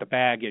deal with the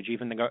baggage?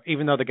 Even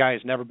though the guy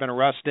has never been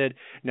arrested,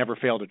 never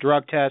failed a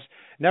drug test,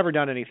 never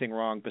done anything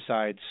wrong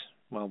besides.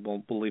 Well,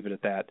 we'll leave it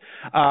at that.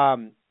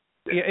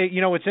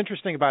 You know, what's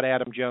interesting about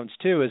Adam Jones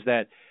too is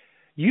that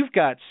you've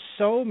got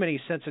so many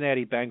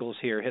Cincinnati Bengals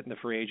here hitting the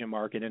free agent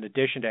market in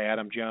addition to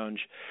Adam Jones.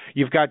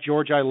 You've got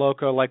George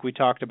Iloka, like we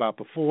talked about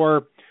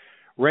before.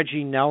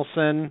 Reggie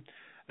Nelson,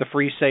 the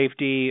free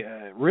safety,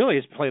 really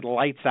has played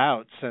lights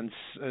out since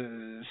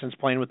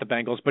playing with the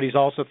Bengals, but he's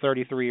also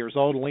 33 years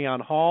old. Leon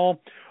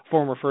Hall,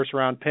 former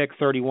first-round pick,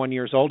 31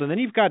 years old. And then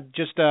you've got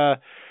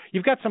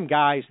some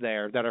guys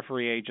there that are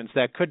free agents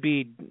that could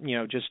be, you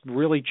know, just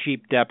really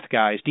cheap depth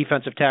guys.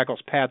 Defensive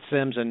tackles Pat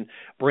Sims and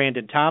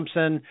Brandon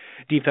Thompson,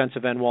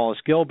 defensive end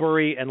Wallace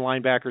Gilbury, and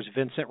linebackers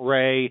Vincent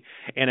Ray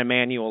and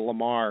Emmanuel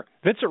Lamar.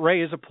 Vincent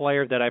Ray is a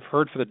player that I've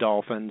heard for the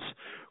Dolphins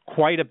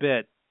quite a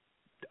bit.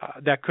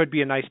 That could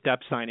be a nice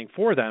depth signing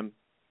for them.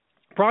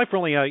 Probably for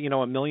only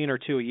 $1 million or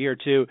 $2 million a year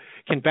too.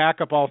 Can back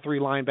up all three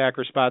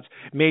linebacker spots.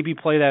 Maybe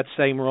play that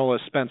same role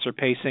as Spencer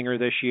Pasinger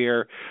this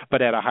year,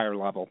 but at a higher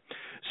level.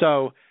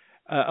 So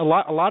a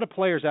lot of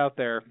players out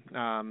there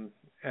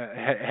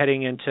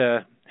heading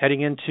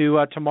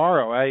into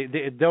tomorrow.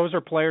 Those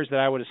are players that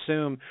I would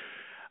assume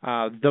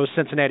those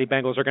Cincinnati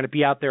Bengals are going to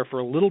be out there for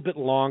a little bit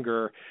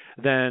longer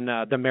than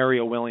the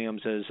Mario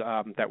Williamses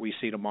that we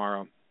see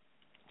tomorrow.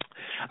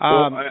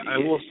 Well, I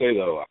will say,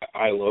 though,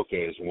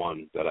 Iloka is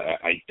one that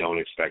I don't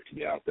expect to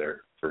be out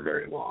there for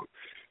very long.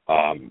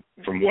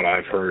 From what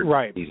I've heard,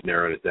 right. He's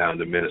narrowed it down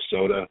to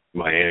Minnesota,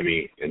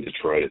 Miami, and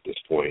Detroit at this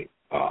point.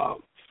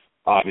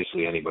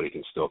 Obviously, anybody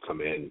can still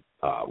come in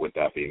with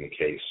that being the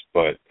case.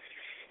 But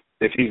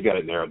if he's got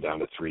it narrowed down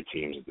to 3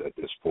 teams at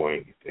this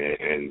point,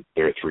 and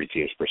there are 3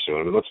 teams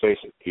pursuing him, let's face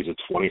it, he's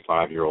a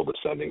 25-year-old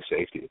ascending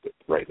safety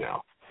right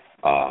now.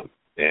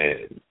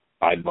 And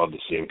I'd love to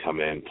see him come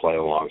in, play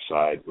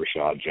alongside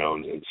Rashad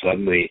Jones, and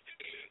suddenly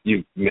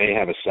you may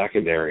have a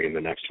secondary in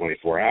the next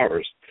 24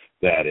 hours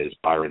that is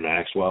Byron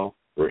Maxwell,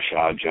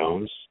 Rashad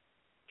Jones,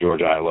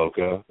 George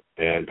Iloka,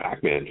 and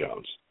Pac-Man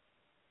Jones.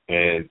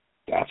 And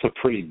that's a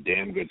pretty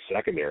damn good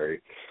secondary,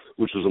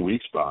 which was a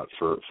weak spot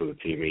for the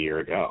team a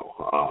year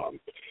ago.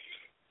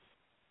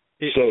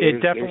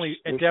 It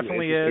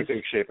definitely is.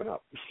 Things shaping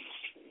up.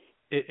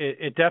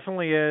 It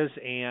definitely is,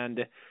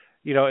 and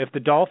you know, if the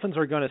Dolphins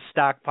are going to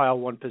stockpile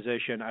one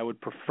position, I would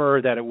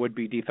prefer that it would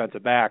be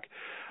defensive back.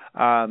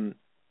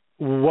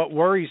 What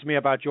worries me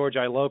about George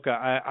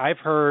Iloka, I've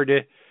heard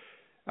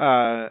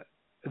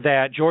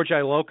that George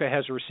Iloka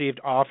has received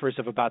offers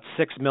of about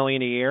 $6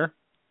 million a year,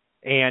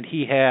 and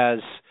he has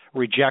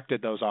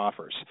rejected those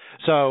offers.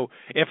 So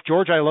if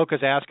George Iloka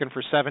is asking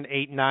for $7,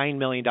 $8, $9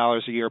 million a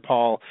year,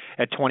 Paul,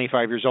 at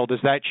 25 years old,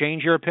 does that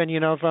change your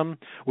opinion of him?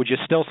 Would you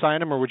still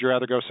sign him, or would you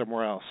rather go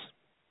somewhere else?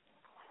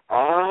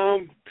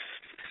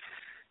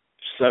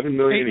 $7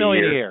 million a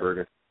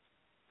year.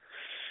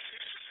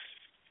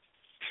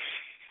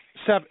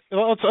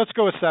 Let's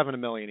go with $7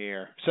 million a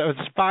year. So it's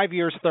 5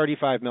 years,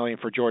 $35 million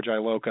for George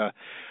Iloka.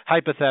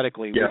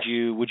 Hypothetically, yes.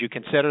 would you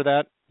consider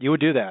that? You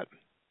would do that?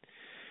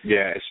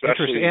 Yeah,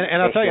 especially.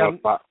 And I'll tell you,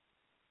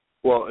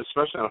 Well,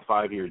 especially on a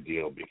 5-year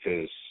deal,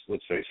 because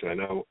let's face it, I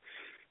know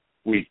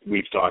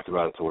we've talked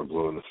about it till we're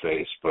blue in the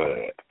face,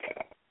 but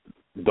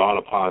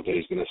Don Aponte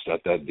is going to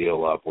set that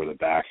deal up where the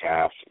back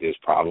half is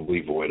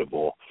probably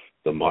voidable.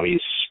 The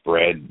money's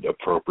spread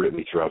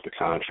appropriately throughout the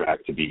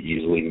contract to be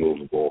easily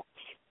movable.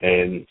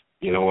 And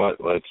you know what?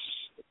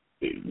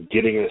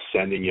 Getting an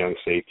ascending young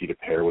safety to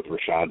pair with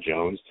Rashad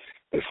Jones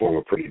and form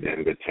a pretty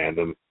damn good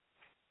tandem.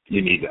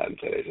 You need that in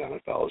today's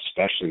NFL,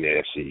 especially in the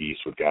AFC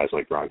East with guys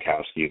like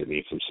Gronkowski that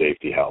need some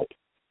safety help.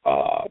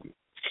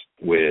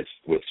 With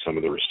some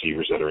of the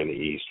receivers that are in the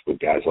East, with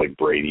guys like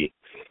Brady,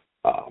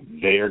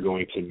 they are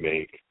going to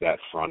make that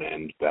front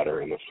end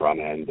better, and the front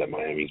end that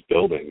Miami's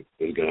building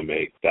is going to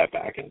make that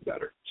back end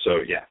better. So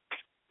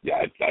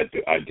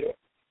I'd do it.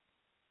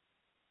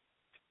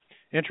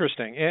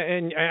 Interesting,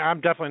 and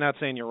I'm definitely not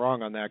saying you're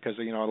wrong on that because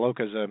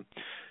Aloka's a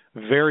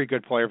very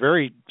good player,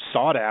 very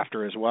sought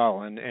after as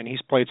well, and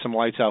he's played some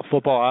lights out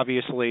football.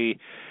 Obviously,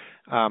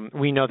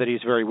 we know that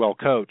he's very well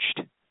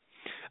coached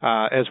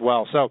as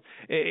well. So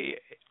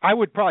I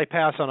would probably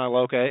pass on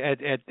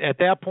Aloka. At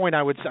that point,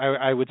 I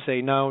would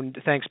say no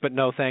thanks, but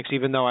no thanks.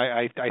 Even though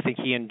I think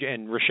he and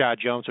Rashad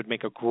Jones would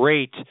make a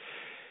great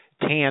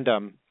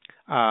tandem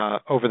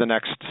over the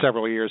next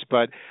several years.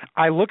 But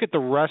I look at the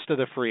rest of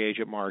the free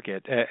agent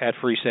market at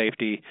free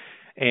safety,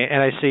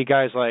 and I see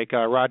guys like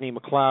Rodney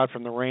McLeod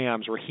from the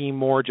Rams, Raheem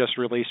Moore just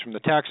released from the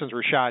Texans,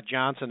 Rashad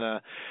Johnson,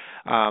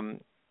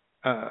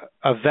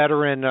 a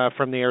veteran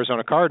from the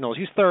Arizona Cardinals.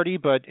 He's 30,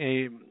 but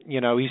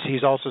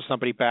he's also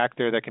somebody back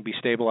there that can be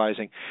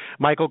stabilizing.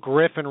 Michael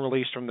Griffin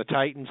released from the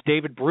Titans.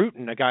 David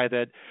Bruton, a guy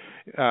that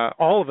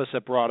all of us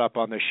have brought up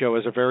on this show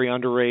as a very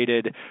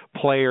underrated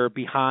player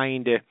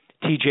behind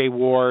T.J.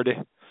 Ward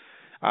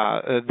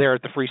there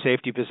at the free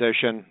safety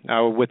position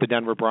with the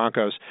Denver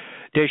Broncos.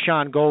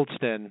 Deshaun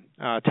Goldston,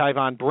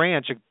 Tyvon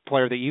Branch, a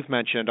player that you've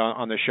mentioned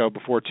on the show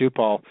before too,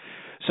 Paul.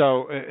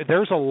 So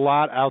there's a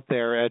lot out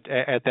there at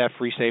that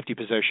free safety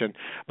position.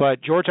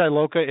 But George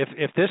Iloka,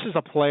 if this is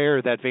a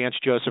player that Vance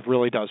Joseph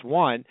really does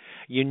want,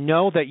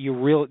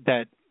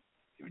 that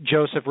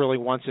Joseph really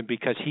wants him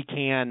because he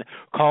can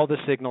call the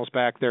signals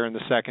back there in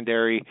the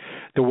secondary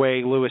the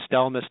way Louis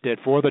Delmas did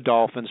for the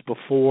Dolphins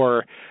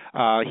before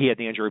he had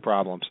the injury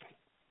problems.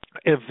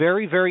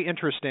 Very, very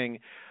interesting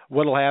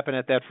what will happen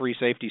at that free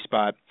safety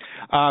spot.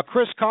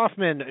 Chris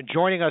Kaufman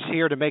joining us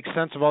here to make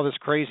sense of all this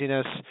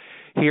craziness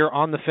here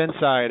on the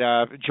FinSide.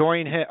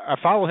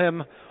 Follow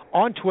him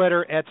on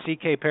Twitter at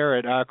CK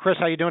Parrott. Chris,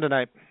 how you doing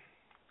tonight?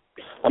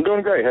 I'm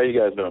doing great. How you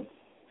guys doing?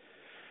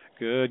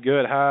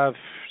 Good.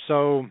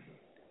 So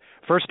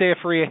first day of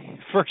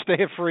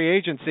free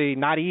agency,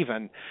 not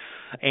even,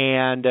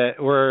 and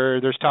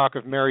where there's talk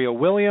of Mario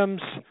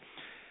Williams.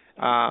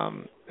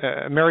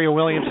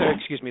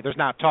 There's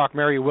not talk.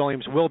 Mario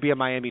Williams will be a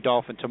Miami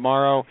Dolphin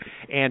tomorrow,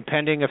 and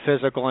pending a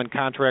physical and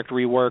contract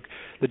rework,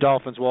 the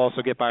Dolphins will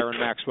also get Byron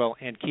Maxwell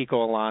and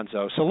Kiko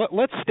Alonso. So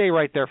let's stay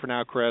right there for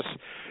now, Chris.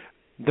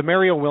 The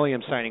Mario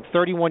Williams signing,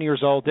 31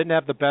 years old, didn't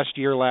have the best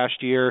year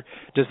last year.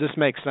 Does this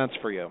make sense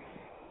for you?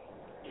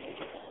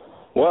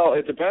 Well,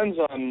 it depends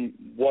on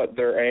what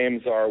their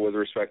aims are with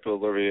respect to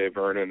Olivier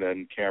Vernon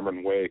and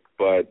Cameron Wake,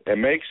 but it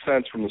makes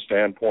sense from the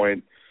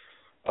standpoint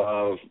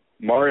of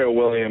Mario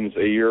Williams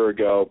a year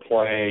ago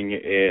playing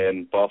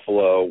in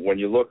Buffalo. When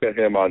you look at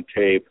him on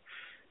tape,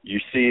 you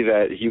see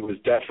that he was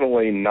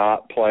definitely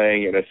not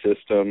playing in a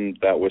system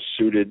that was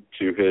suited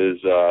to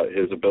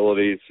his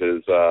abilities,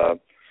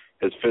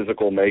 his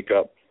physical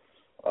makeup.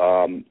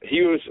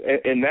 He was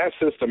in that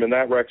system, in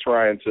that Rex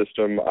Ryan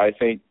system. I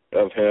think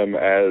of him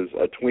as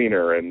a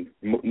tweener, and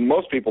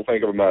most people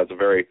think of him as a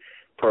very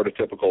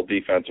prototypical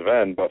defensive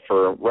end. But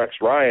for Rex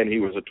Ryan, he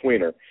was a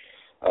tweener.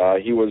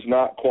 He was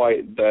not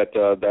quite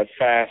that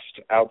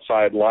fast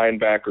outside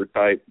linebacker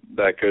type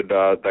that could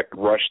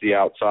rush the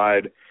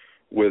outside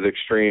with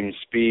extreme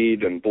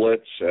speed and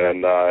blitz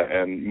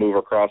and move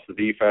across the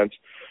defense.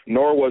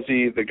 Nor was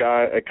he the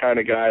kind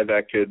of guy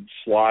that could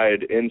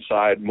slide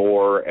inside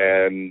more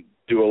and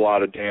do a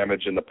lot of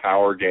damage in the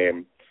power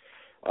game.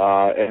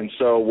 And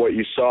so what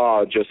you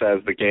saw just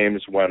as the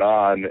games went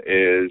on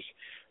is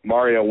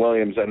Mario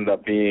Williams ended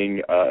up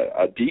being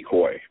a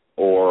decoy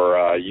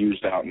or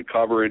used out in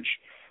coverage.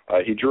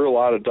 He drew a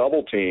lot of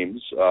double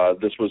teams.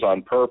 This was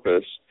on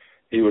purpose.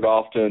 He would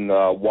often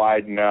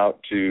widen out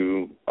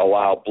to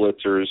allow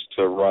blitzers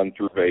to run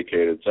through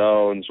vacated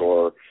zones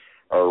or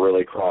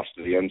really cross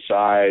to the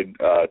inside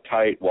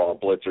tight while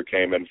a blitzer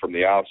came in from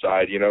the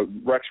outside.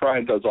 Rex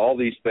Ryan does all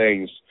these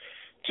things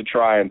to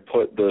try and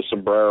put the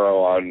sombrero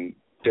on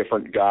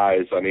different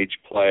guys on each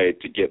play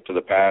to get to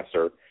the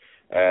passer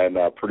and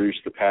produce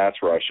the pass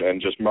rush.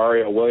 And just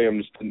Mario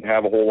Williams didn't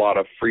have a whole lot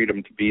of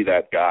freedom to be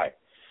that guy.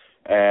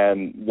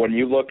 And when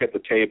you look at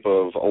the tape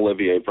of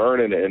Olivier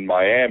Vernon in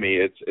Miami,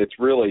 it's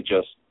really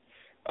just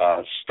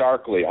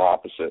starkly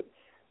opposite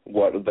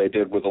what they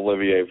did with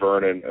Olivier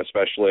Vernon,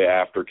 especially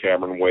after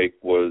Cameron Wake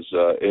was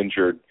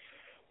injured,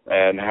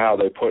 and how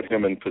they put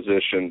him in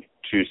position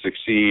to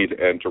succeed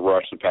and to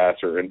rush the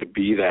passer and to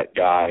be that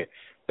guy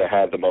that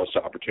had the most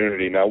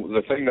opportunity. Now,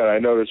 the thing that I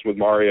noticed with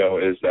Mario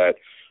is that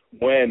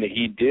when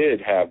he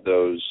did have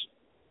those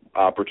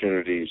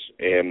opportunities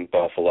in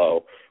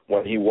Buffalo,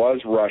 when he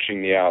was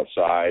rushing the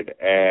outside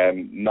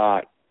and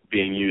not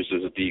being used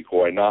as a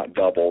decoy, not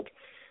doubled,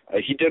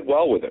 he did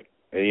well with it.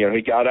 And,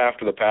 he got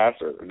after the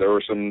passer. There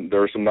were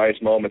some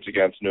nice moments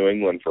against New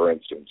England, for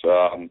instance.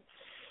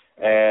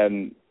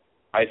 And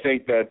I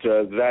think that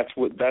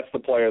that's the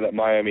player that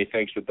Miami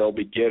thinks that they'll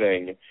be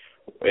getting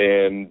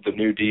in the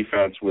new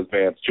defense with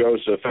Vance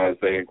Joseph as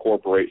they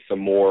incorporate some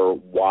more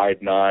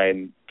wide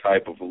nine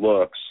type of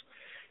looks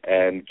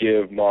and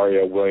give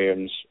Mario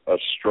Williams a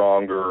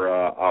stronger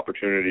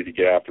opportunity to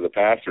get after the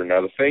passer.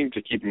 Now, the thing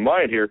to keep in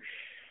mind here,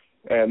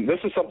 and this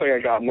is something I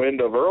got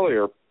wind of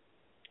earlier,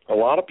 a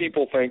lot of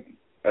people think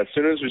as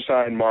soon as we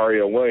sign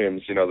Mario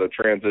Williams, the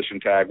transition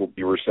tag will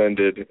be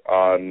rescinded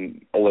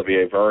on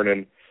Olivier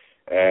Vernon,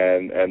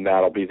 and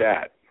that'll be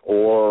that.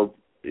 Or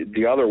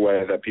the other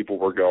way that people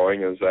were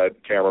going is that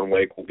Cameron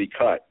Wake will be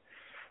cut,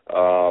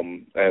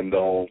 and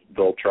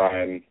they'll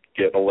try and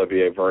get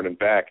Olivier Vernon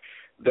back.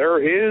 There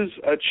is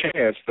a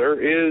chance. There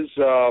is,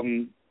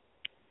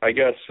 I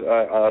guess,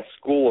 a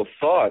school of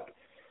thought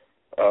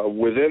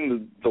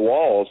within the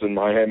walls in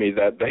Miami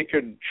that they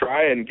could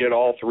try and get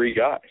all three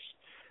guys.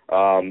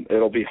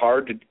 It'll be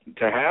hard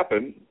to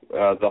happen.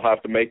 They'll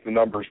have to make the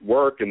numbers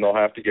work, and they'll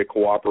have to get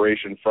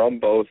cooperation from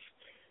both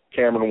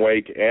Cameron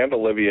Wake and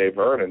Olivier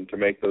Vernon to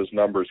make those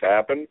numbers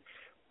happen.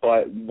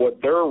 But what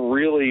they're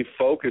really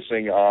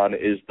focusing on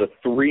is the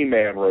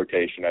three-man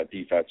rotation at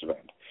defensive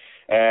end.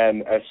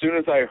 And as soon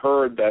as I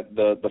heard that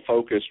the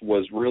focus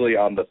was really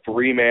on the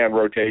three-man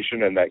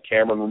rotation and that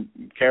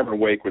Cameron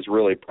Wake was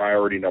really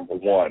priority number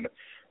one,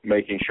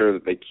 making sure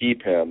that they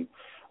keep him,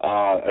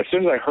 as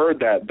soon as I heard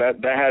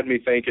that had me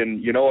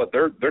thinking, you know what,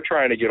 they're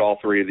trying to get all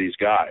three of these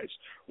guys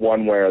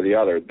one way or the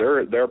other.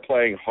 They're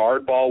playing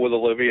hardball with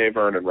Olivier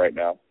Vernon right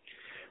now.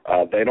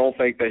 They don't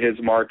think that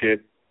his market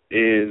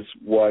is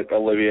what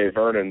Olivier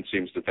Vernon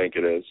seems to think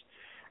it is.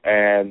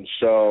 And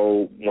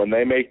so when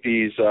they make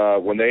these,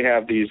 when they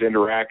have these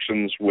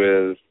interactions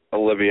with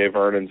Olivier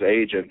Vernon's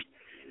agent,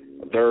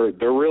 they're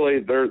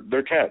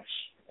tense,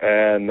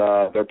 and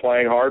they're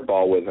playing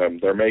hardball with him.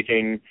 They're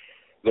making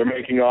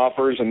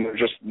offers, and they're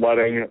just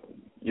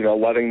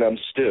letting them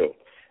stew.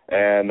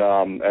 And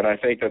I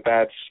think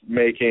that's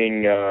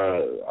making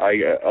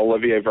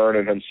Olivier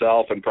Vernon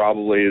himself and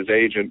probably his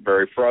agent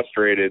very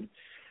frustrated.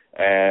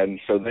 And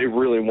so they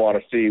really want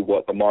to see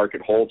what the market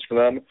holds for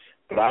them.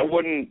 But I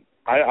wouldn't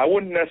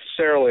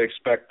necessarily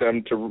expect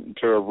them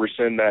to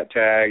rescind that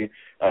tag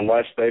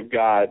unless they've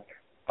got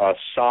a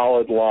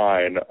solid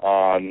line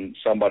on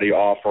somebody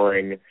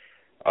offering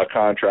a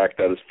contract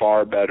that is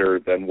far better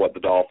than what the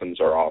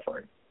Dolphins are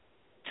offering.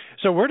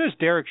 So where does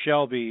Derek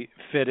Shelby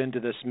fit into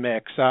this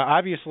mix?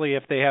 Obviously,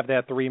 if they have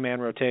that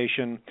three-man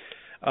rotation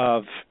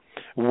of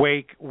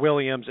Wake,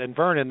 Williams, and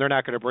Vernon, they're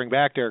not going to bring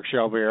back Derek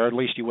Shelby, or at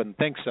least you wouldn't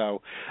think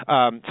so.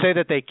 Say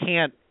that they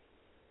can't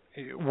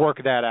work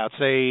that out.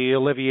 Say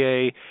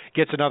Olivier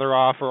gets another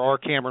offer or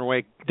Cameron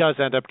Wake does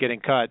end up getting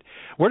cut.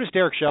 Where does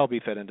Derek Shelby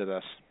fit into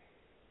this?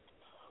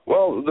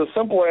 Well, the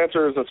simple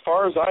answer is, as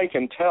far as I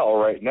can tell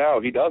right now,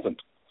 he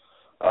doesn't.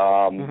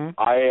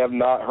 I have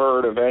not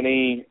heard of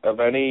any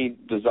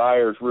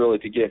desires really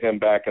to get him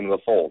back into the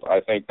fold. I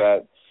think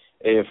that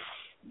if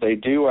they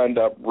do end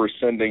up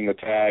rescinding the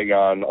tag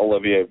on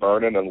Olivier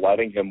Vernon and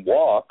letting him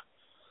walk,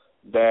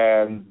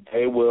 then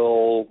they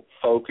will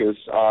focus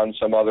on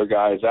some other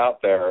guys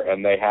out there,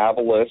 and they have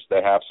a list.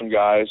 They have some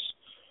guys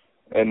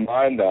in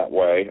mind that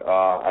way.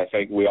 I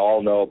think we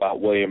all know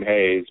about William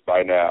Hayes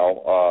by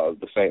now,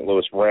 the St.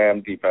 Louis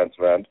Ram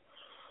defensive end.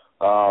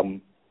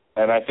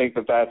 And I think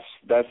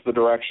that's the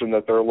direction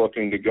that they're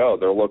looking to go.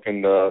 They're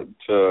looking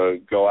to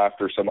go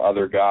after some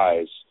other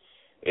guys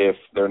if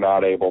they're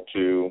not able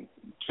to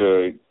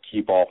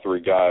keep all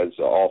three guys,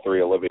 all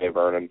three, Olivier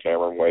Vernon,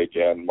 Cameron Wake,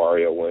 and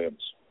Mario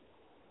Williams.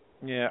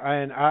 Yeah,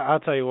 and I'll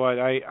tell you what,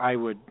 I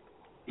would,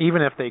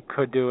 even if they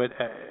could do it,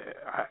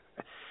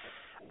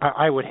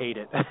 I would hate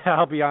it.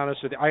 I'll be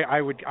honest with you.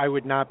 I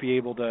would not be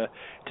able to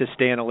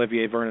stand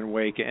Olivier Vernon,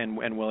 Wake,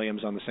 and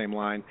Williams on the same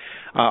line.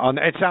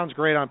 It sounds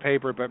great on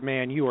paper, but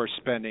man, you are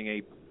spending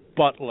a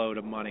buttload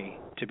of money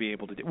to be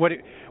able to do. What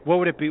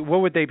would it be?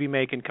 What would they be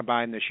making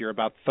combined this year?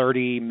 About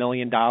 $30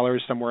 million,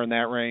 somewhere in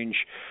that range.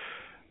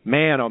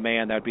 Man, oh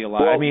man, that'd be a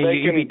lot. Well, I mean,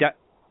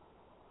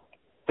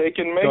 they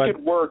can make it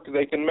work.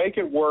 They can make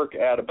it work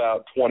at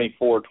about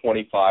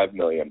 $24-25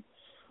 million.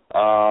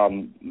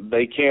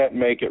 They can't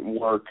make it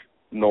work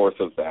north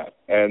of that.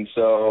 And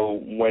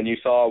so when you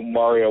saw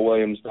Mario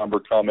Williams' number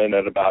come in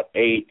at about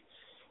 8,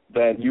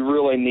 then you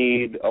really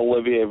need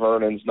Olivier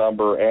Vernon's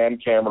number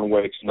and Cameron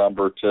Wake's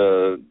number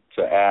to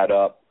add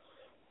up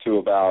to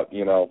about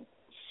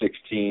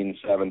 16,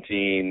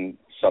 17,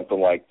 something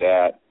like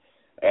that.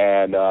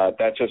 And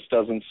that just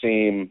doesn't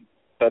seem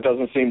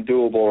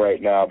doable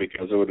right now,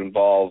 because it would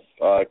involve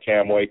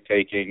Cam Wake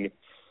taking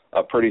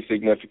a pretty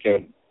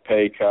significant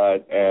pay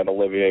cut and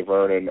Olivier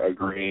Vernon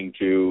agreeing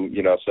to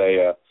say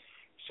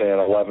an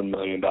 $11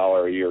 million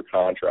a year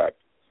contract.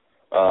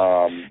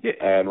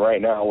 And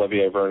right now,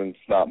 Olivier Vernon's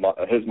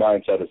his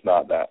mindset is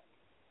not that.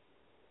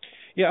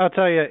 Yeah, I'll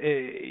tell you,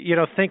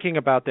 thinking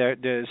about that,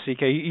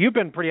 CK, you've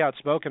been pretty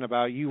outspoken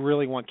about you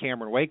really want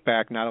Cameron Wake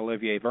back, not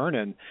Olivier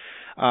Vernon.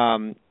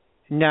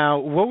 Now,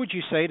 what would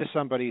you say to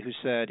somebody who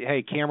said,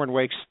 hey, Cameron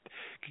Wake's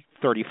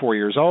 34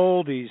 years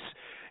old, he's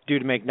due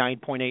to make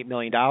 $9.8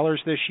 million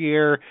this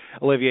year.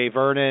 Olivier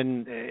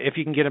Vernon, if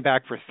you can get him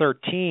back for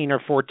 13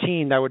 or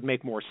 14, that would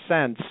make more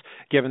sense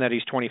given that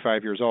he's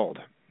 25 years old.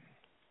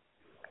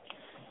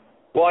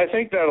 Well, I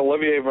think that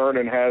Olivier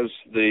Vernon has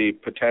the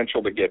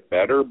potential to get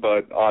better,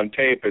 but on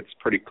tape it's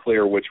pretty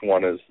clear which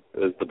one is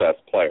the best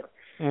player.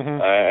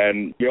 Mm-hmm.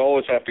 And you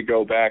always have to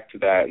go back to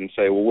that and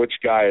say, well, which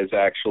guy is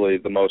actually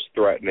the most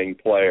threatening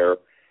player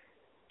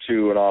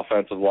to an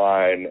offensive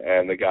line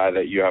and the guy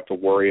that you have to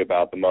worry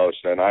about the most?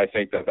 And I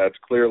think that that's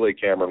clearly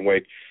Cameron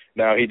Wake.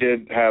 Now, he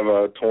did have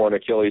a torn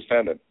Achilles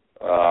tendon,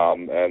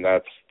 and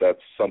that's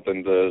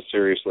something to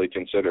seriously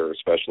consider,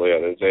 especially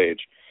at his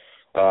age.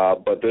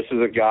 But this is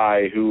a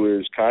guy who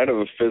is kind of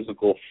a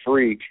physical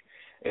freak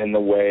in the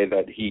way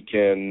that he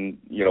can,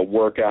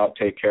 work out,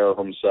 take care of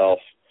himself,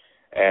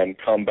 and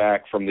come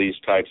back from these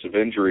types of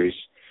injuries.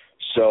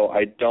 So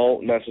I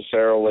don't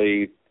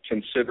necessarily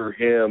consider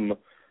him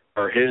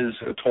or his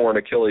torn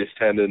Achilles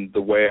tendon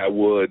the way I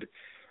would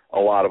a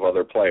lot of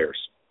other players,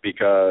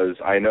 because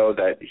I know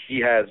that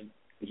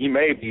he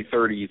may be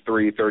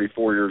 33,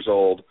 34 years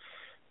old,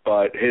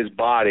 but his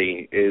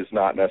body is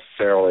not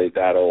necessarily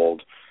that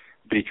old,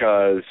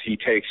 because he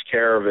takes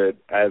care of it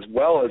as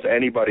well as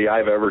anybody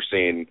I've ever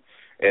seen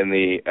in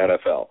the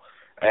NFL.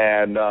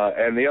 And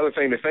the other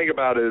thing to think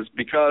about is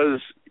because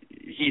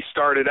he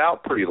started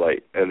out pretty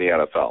late in the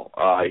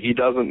NFL, he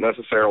doesn't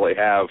necessarily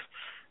have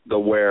the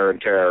wear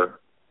and tear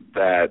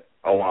that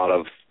a lot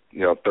of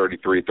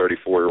 33,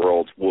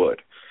 34-year-olds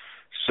would.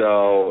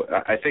 So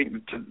I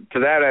think to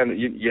that end,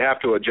 you have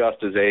to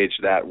adjust his age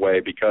that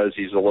way, because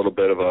he's a little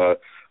bit of a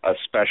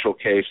special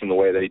case in the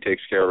way that he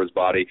takes care of his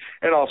body,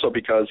 and also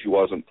because he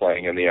wasn't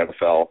playing in the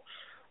NFL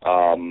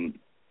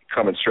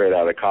coming straight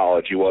out of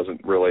college. He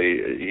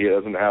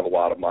doesn't have a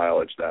lot of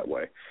mileage that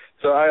way.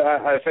 So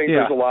I think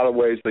there's a lot of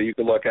ways that you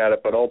could look at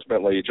it, but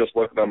ultimately you just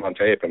look at them on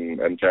tape, and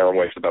Cameron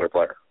Wake's a better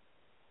player.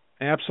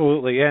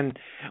 Absolutely. And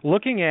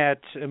looking at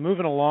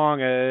moving along,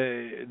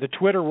 the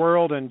Twitter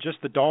world and just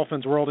the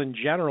Dolphins world in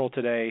general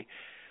today,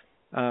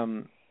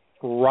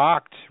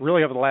 rocked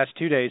really over the last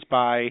 2 days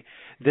by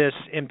this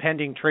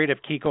impending trade of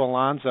Kiko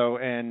Alonso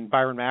and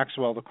Byron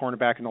Maxwell, the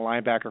cornerback and the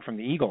linebacker from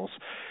the Eagles.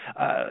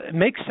 It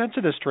makes sense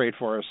of this trade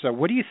for us. So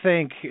what do you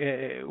think?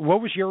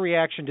 What was your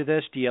reaction to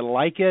this? Do you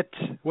like it?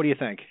 What do you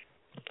think?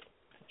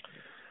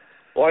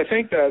 Well, I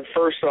think that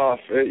first off,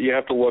 you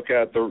have to look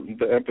at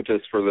the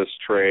impetus for this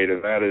trade,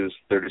 and that is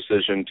their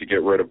decision to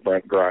get rid of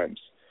Brent Grimes.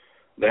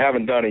 They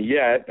haven't done it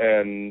yet,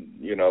 and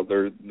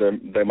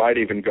they might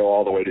even go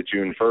all the way to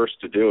June 1st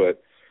to do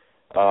it.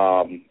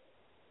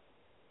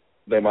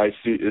 They might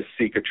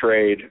seek a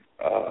trade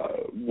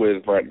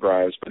with Brent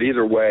Grimes, but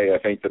either way, I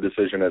think the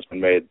decision has been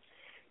made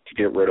to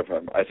get rid of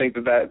him. I think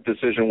that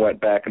decision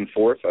went back and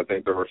forth. I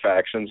think there were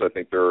factions. I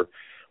think there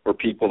were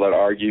people that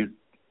argued,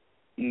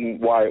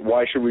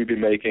 why should we be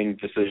making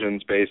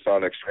decisions based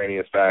on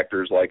extraneous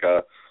factors like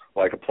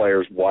a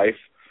player's wife?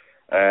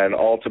 And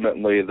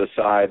ultimately, the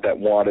side that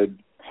wanted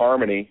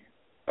harmony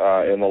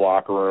in the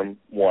locker room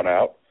won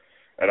out,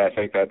 and I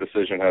think that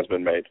decision has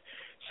been made.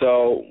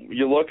 So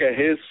you look at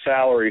his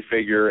salary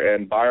figure,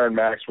 and Byron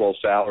Maxwell's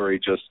salary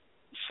just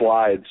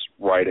slides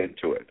right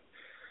into it.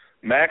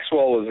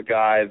 Maxwell was a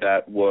guy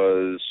that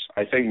was,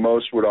 I think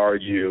most would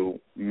argue,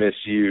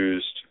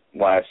 misused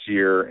last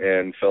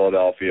year in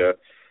Philadelphia,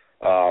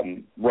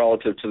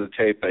 relative to the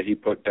tape that he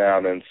put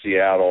down in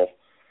Seattle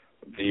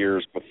the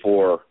years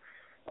before.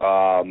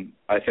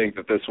 I think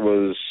that this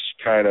was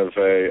kind of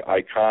a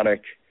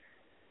iconic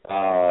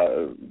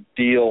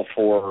deal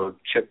for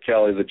Chip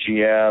Kelly, the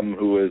GM,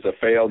 who is a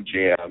failed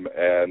GM,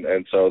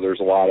 and so there's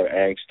a lot of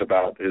angst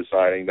about his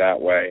signing that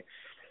way.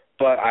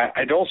 But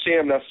I don't see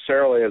him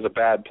necessarily as a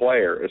bad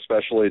player,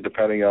 especially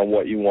depending on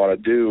what you want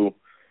to do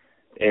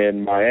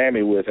in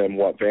Miami with him,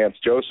 what Vance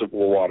Joseph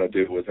will want to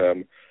do with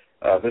him.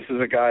 This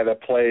is a guy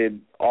that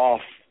played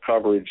off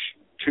coverage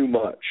too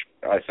much,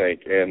 I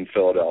think, in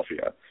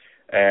Philadelphia.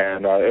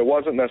 And it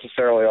wasn't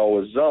necessarily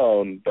always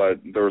zone, but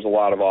there was a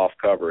lot of off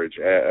coverage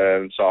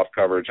and soft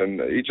coverage,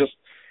 and he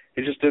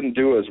just didn't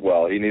do as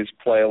well. He needs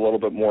to play a little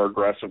bit more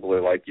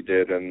aggressively like he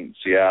did in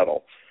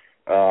Seattle.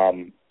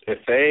 If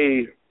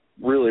they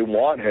really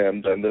want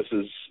him, then this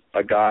is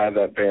a guy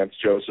that Vance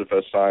Joseph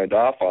has signed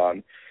off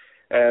on.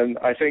 And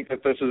I think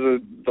that this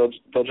is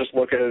they'll just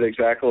look at it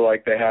exactly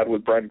like they had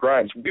with Brent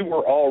Grimes. We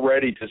were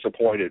already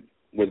disappointed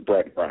with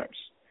Brent Grimes,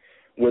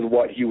 with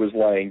what he was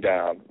laying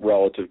down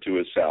relative to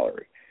his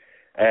salary.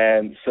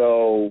 And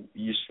so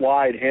you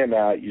slide him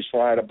out, you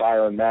slide a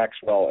Byron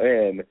Maxwell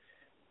in.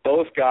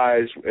 Both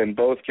guys, in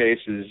both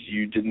cases,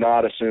 you did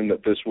not assume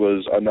that this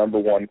was a number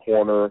one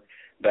corner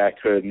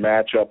that could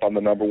match up on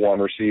the number one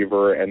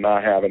receiver and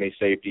not have any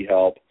safety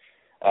help.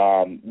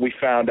 We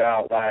found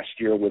out last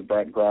year with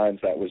Brent Grimes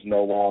that was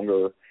no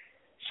longer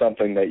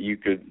something that you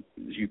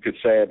could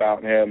say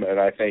about him, and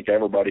I think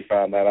everybody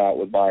found that out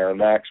with Byron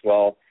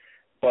Maxwell.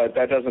 But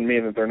that doesn't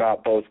mean that they're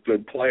not both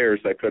good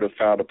players that could have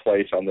found a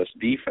place on this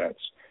defense.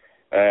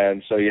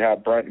 And so you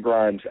have Brent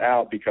Grimes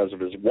out because of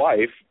his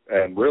wife,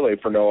 and really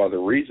for no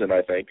other reason,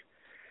 I think.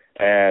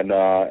 And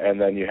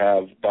then you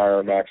have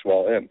Byron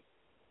Maxwell in.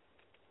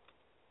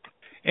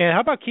 And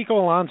how about Kiko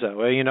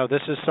Alonso?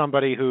 This is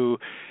somebody who,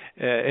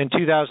 in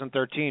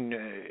 2013,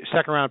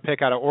 second-round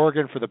pick out of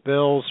Oregon for the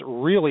Bills,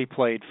 really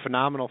played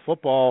phenomenal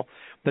football.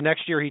 The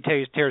next year he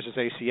tears his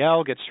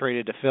ACL, gets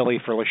traded to Philly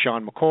for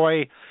LaShawn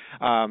McCoy,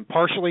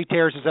 partially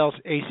tears his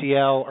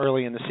ACL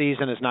early in the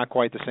season, is not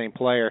quite the same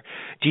player.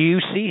 Do you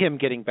see him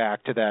getting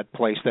back to that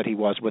place that he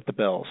was with the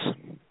Bills?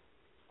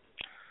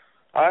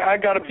 I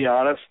got to be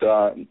honest,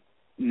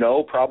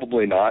 no,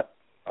 probably not.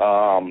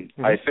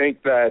 I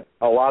think that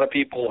a lot of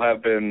people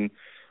have been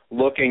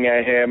looking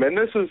at him, and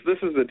this is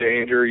the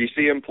danger. You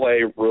see him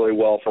play really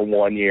well for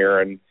 1 year,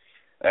 and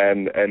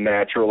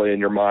naturally in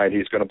your mind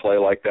he's going to play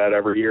like that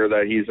every year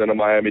that he's in a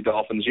Miami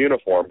Dolphins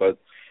uniform. But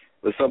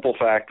the simple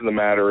fact of the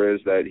matter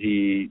is that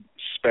he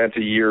spent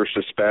a year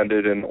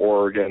suspended in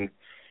Oregon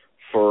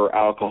for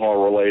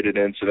alcohol-related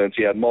incidents.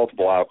 He had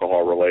multiple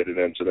alcohol-related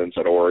incidents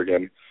at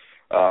Oregon.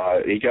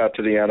 He got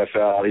to the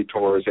NFL, he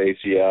tore his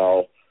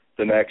ACL.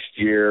 The next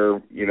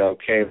year,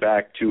 came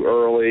back too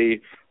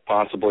early,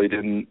 possibly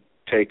didn't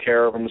take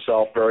care of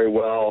himself very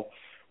well,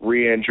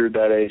 re-injured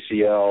that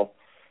ACL,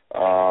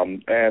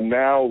 and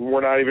now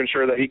we're not even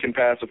sure that he can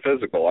pass a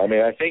physical. I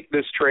mean, I think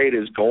this trade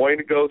is going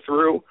to go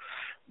through,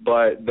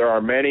 but there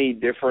are many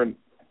different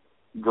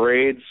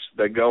grades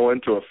that go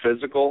into a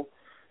physical,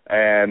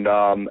 and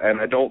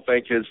I don't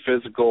think his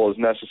physical is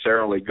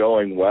necessarily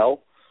going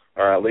well,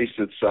 or at least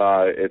it's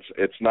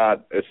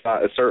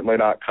certainly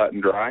not cut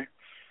and dry.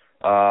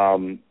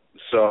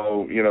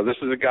 So, this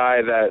is a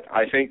guy that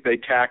I think they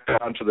tacked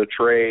on to the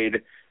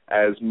trade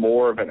as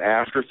more of an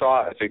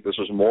afterthought. I think this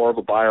was more of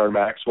a Byron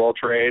Maxwell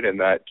trade, and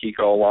that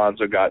Kiko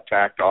Alonso got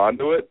tacked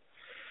onto it.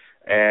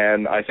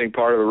 And I think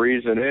part of the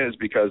reason is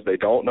because they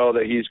don't know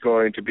that he's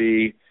going to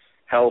be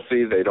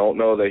healthy. They don't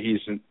know that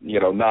he's,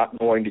 not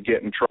going to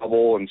get in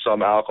trouble in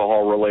some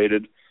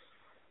alcohol-related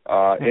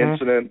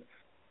incident.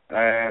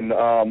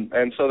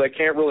 And so they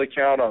can't really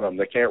count on him.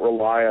 They can't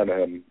rely on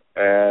him.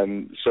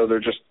 And so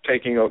they're just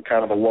taking a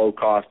kind of a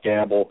low-cost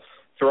gamble,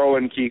 throw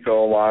in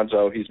Kiko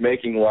Alonso. He's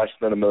making less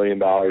than $1 million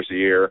a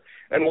year,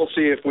 and we'll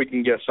see if we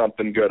can get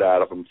something good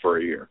out of him for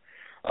a year.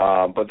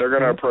 But they're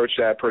going to approach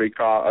that pretty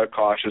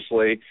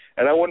cautiously,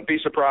 and I wouldn't be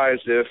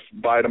surprised if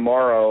by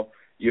tomorrow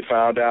you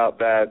found out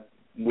that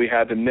we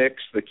had to nix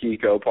the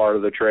Kiko part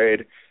of the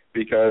trade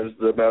because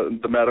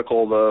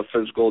the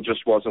physical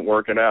just wasn't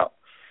working out.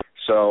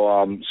 So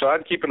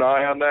I'd keep an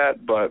eye on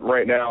that, but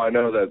right now I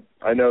know that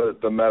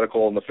the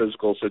medical and the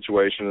physical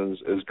situation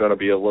is going to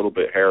be a little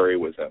bit hairy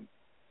with him.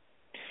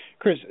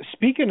 Chris,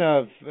 speaking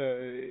of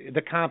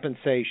the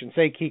compensation,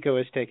 say Kiko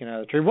is taken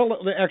out of the trade. Well,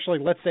 actually,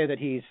 let's say that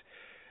he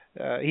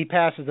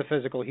passes the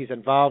physical, he's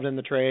involved in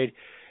the trade.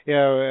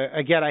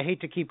 Again, I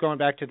hate to keep going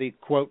back to the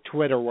quote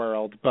Twitter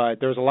world, but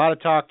there's a lot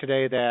of talk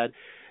today that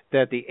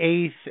the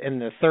 8th and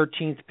the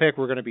 13th pick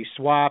were going to be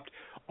swapped.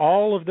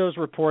 All of those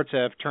reports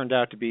have turned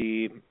out to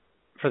be,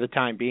 for the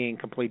time being,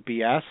 complete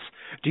BS.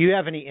 Do you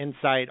have any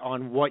insight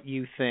on what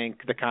you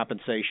think the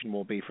compensation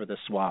will be for this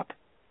swap?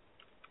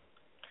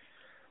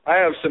 I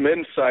have some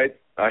insight.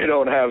 I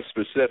don't have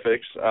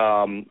specifics.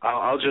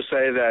 I'll just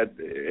say that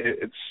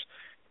it's,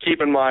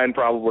 keep in mind,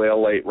 probably a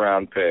late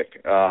round pick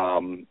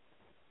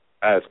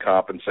as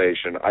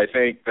compensation. I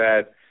think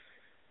that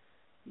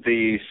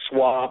the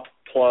swap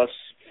plus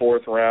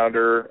fourth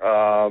rounder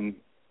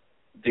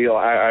deal,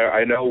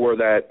 I know where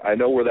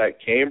that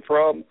came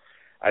from.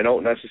 I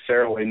don't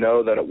necessarily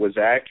know that it was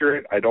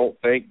accurate. I don't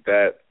think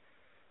that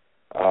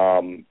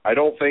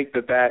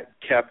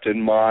kept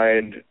in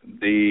mind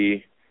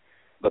the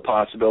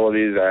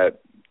possibility that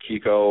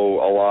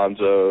Kiko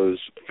Alonso's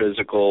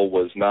physical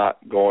was not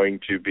going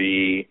to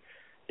be,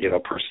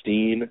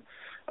 pristine.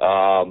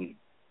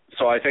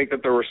 So I think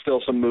that there were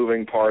still some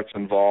moving parts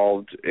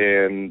involved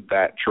in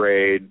that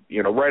trade,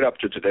 right up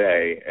to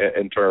today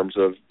in terms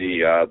of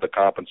the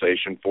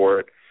compensation for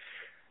it.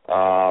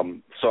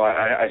 So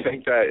I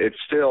think that it's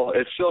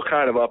still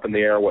kind of up in the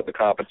air what the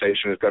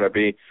compensation is going to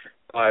be.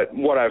 But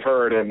what I've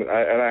heard, and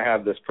I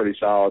have this pretty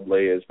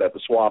solidly, is that the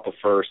swap of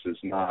first is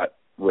not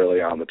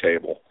really on the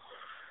table.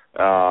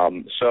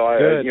 So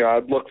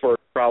I'd look for it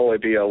to probably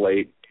be a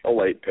late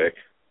pick.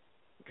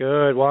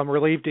 Good. Well, I'm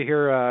relieved to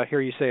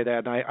hear you say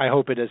that, and I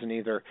hope it isn't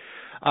either.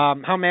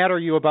 How mad are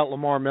you about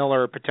Lamar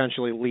Miller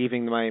potentially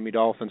leaving the Miami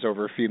Dolphins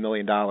over a few $1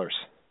 million?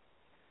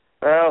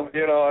 Well,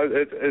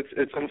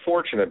 it's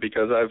unfortunate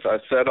because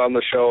I've said on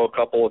the show a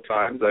couple of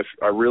times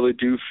I really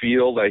do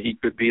feel that he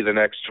could be the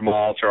next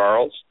Jamal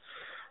Charles.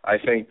 I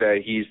think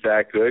that he's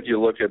that good. You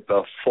look at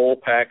the full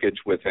package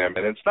with him,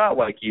 and it's not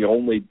like he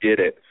only did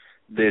it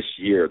this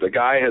year. The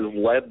guy has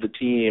led the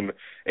team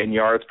in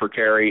yards per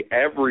carry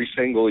every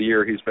single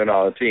year he's been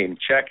on the team.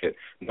 Check it.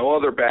 No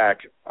other back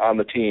on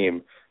the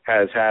team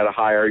has had a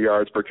higher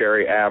yards per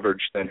carry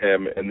average than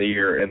him in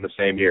the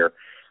same year.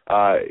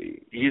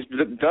 He's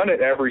done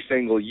it every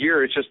single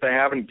year. It's just they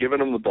haven't given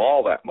him the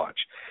ball that much.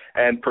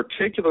 And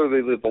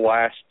particularly the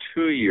last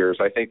 2 years,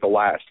 I think the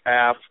last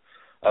half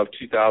of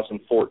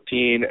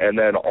 2014 and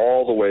then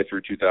all the way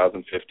through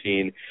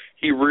 2015,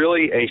 he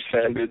really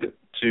ascended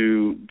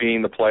to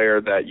being the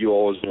player that you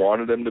always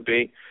wanted him to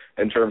be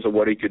in terms of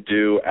what he could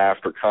do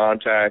after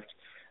contact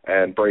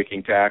and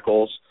breaking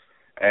tackles.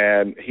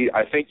 And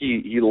I think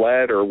he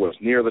led or was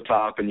near the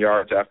top in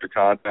yards after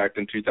contact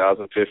in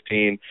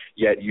 2015,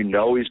 yet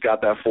he's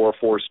got that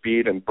 4.4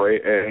 speed and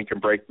can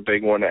break the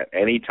big one at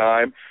any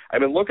time. I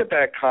mean, look at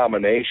that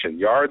combination,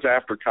 yards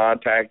after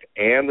contact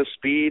and the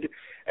speed,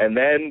 and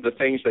then the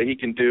things that he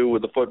can do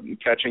with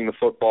catching the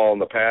football in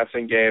the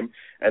passing game,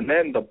 and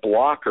then the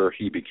blocker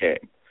he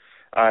became.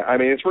 I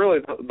mean, it's really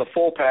the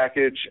full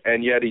package,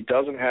 and yet he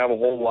doesn't have a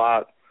whole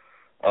lot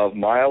of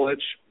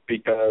mileage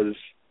because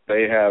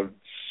they have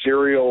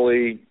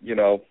serially,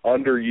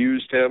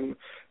 underused him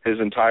his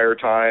entire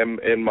time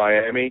in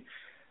Miami.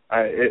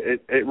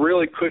 It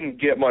really couldn't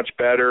get much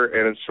better,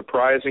 and it's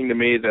surprising to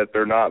me that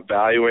they're not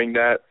valuing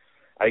that.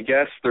 I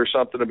guess there's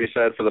something to be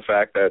said for the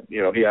fact that,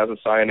 he hasn't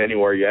signed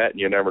anywhere yet, and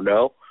you never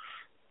know.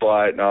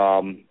 But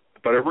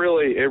it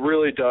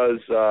really does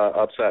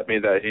upset me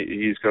that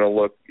he's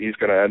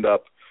going to end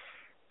up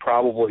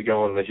probably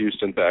going to the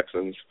Houston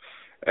Texans,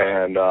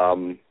 and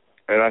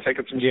I think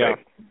it's a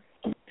mistake.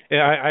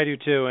 Yeah, I do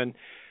too. And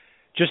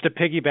just to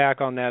piggyback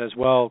on that as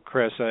well,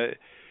 Chris,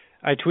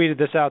 I tweeted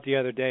this out the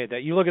other day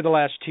that you look at the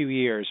last 2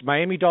 years,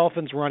 Miami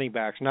Dolphins running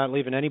backs, not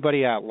leaving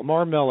anybody out.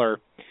 Lamar Miller,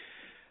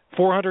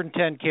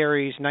 410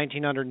 carries,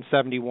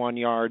 1,971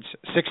 yards,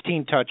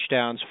 16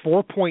 touchdowns,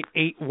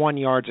 4.81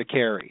 yards a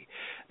carry.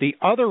 The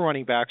other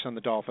running backs on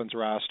the Dolphins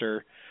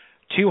roster,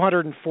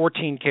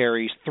 214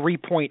 carries,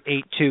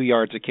 3.82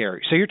 yards a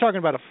carry. So you're talking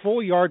about a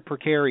full yard per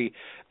carry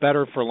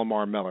better for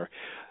Lamar Miller.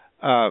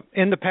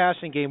 In the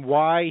passing game,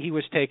 why he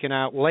was taken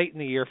out late in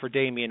the year for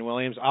Damian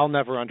Williams, I'll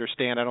never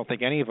understand. I don't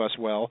think any of us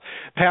will.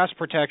 Pass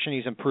protection,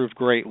 he's improved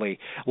greatly.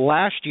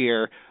 Last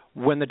year,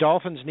 when the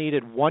Dolphins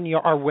needed 1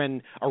 yard, or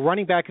when a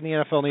running back in the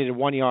NFL needed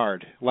 1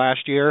 yard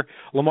last year,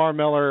 Lamar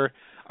Miller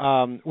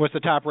was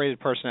the top-rated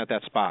person at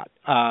that spot.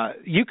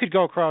 You could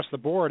go across the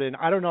board, and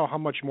I don't know how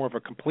much more of a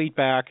complete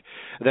back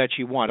that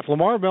you want. If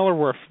Lamar Miller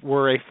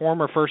were a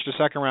former first or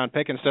second-round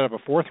pick instead of a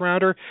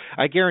fourth-rounder,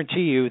 I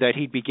guarantee you that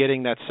he'd be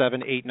getting that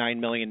 $7, $8, $9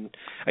 million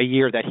a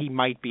year that he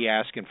might be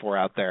asking for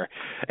out there.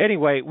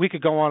 Anyway, we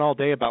could go on all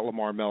day about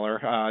Lamar Miller.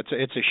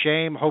 It's a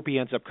shame. Hope he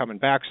ends up coming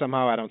back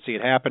somehow. I don't see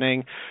it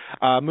happening.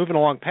 Moving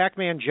along,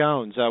 Pac-Man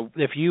Jones,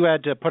 if you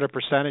had to put a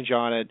percentage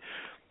on it,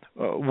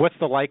 what's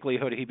the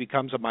likelihood he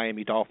becomes a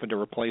Miami Dolphin to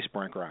replace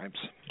Brent Grimes?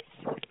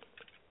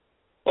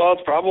 Well,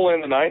 it's probably in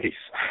the 90s.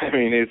 I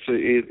mean,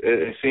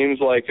 it seems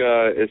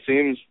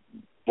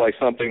like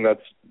something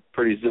that's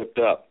pretty zipped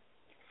up.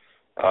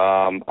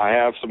 I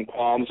have some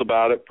qualms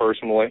about it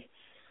personally.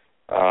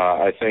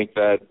 I think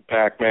that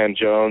Pac-Man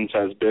Jones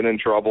has been in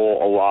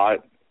trouble a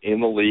lot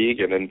in the league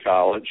and in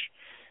college.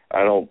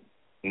 I don't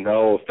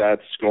know if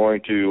that's going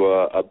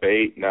to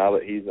abate now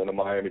that he's in a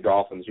Miami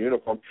Dolphins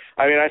uniform.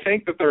 I mean, I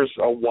think that there's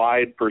a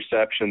wide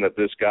perception that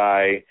this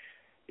guy,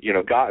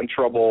 got in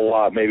trouble a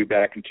lot maybe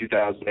back in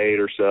 2008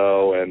 or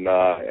so, and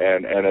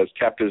has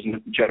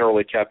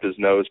generally kept his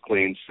nose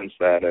clean since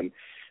then,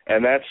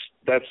 and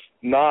that's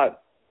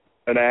not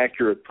an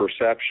accurate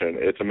perception.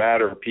 It's a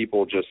matter of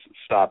people just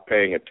stop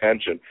paying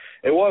attention.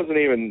 It wasn't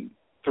even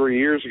 3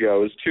 years ago;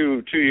 it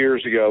was two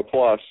years ago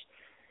plus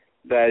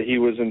that he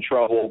was in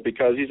trouble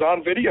because he's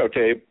on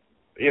videotape,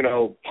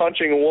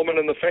 punching a woman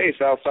in the face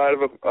outside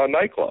of a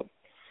nightclub.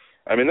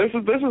 I mean, this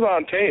is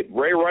on tape.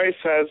 Ray Rice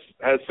has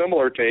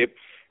similar tape,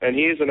 and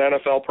he's an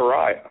NFL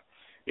pariah.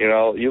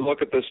 You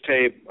look at this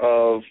tape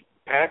of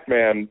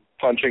Pac-Man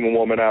punching a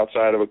woman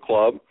outside of a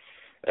club,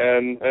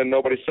 and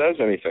nobody says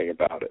anything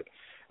about it.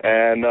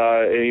 And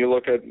you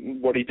look at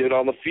what he did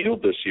on the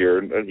field this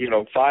year,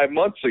 5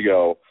 months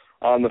ago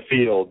on the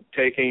field,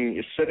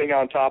 sitting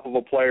on top of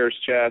a player's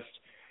chest,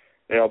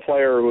 a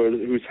player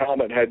whose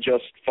helmet had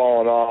just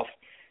fallen off,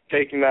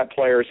 taking that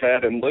player's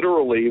head and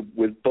literally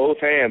with both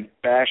hands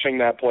bashing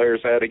that player's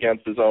head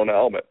against his own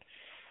helmet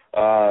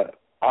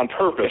on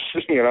purpose,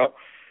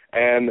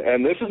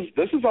 And this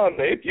is on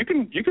tape. You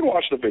can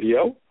watch the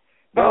video.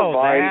 There are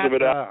vines of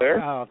it out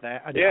there. I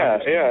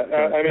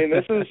mean,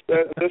 this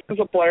is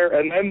a player,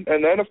 and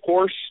then of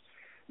course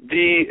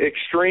the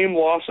extreme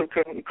loss of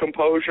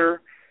composure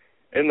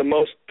in the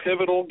most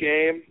pivotal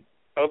game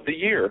of the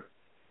year.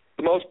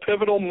 The most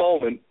pivotal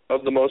moment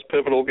of the most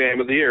pivotal game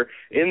of the year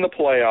in the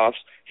playoffs,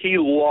 he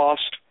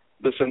lost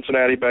the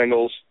Cincinnati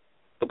Bengals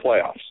the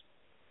playoffs,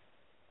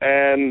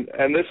 and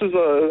this is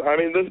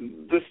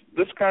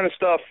this kind of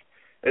stuff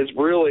is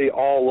really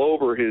all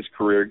over his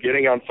career.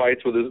 Getting in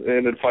fights with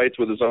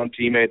his own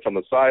teammates on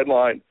the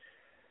sideline,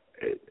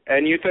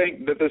 and you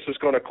think that this is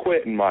going to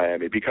quit in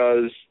Miami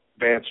because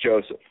Vance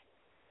Joseph.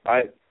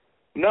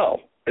 No,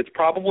 it's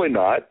probably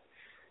not.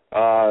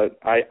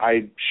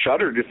 I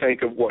shudder to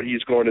think of what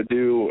he's going to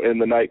do in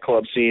the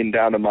nightclub scene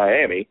down in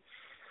Miami.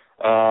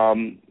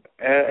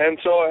 And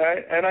so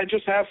I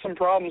just have some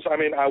problems. I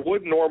mean, I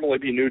would normally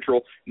be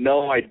neutral.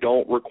 No, I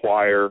don't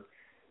require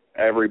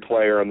every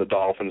player in the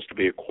Dolphins to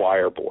be a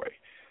choir boy.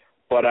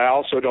 But I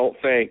also don't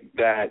think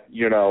that,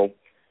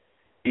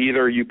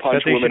 either you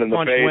punch women in the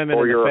face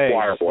or you're a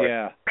choir boy.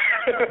 Yeah.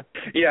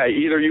 Yeah,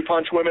 either you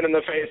punch women in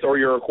the face or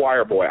you're a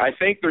choir boy. I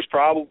think there's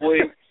probably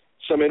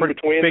some in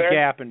between big there. Big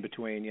gap in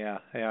between, yeah.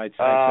 I'd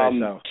say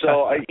so.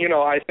 So I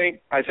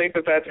think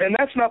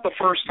that's not the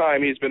first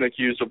time he's been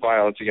accused of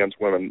violence against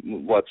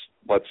women.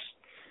 Let's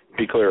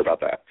be clear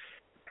about that.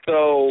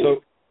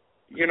 So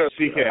CK,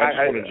 I just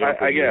want to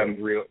jump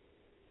in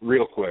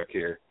real quick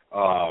here.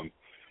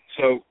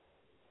 So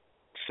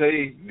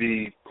say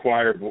the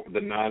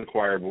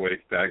non-choir boy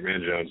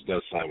Pac-Man Jones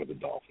does sign with the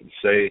Dolphins.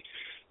 Say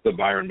the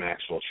Byron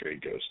Maxwell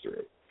trade goes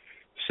through.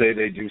 Say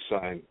they do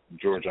sign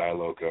George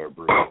Iloka or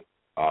Bruno.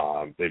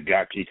 They've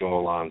got Kiko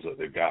Alonso.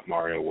 They've got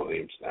Mario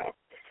Williams now.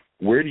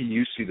 Where do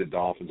you see the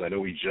Dolphins? I know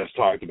we just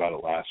talked about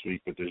it last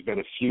week, but there's been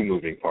a few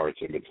moving parts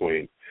in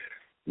between.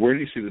 Where do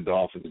you see the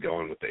Dolphins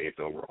going with the 8th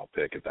overall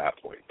pick at that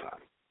point in time?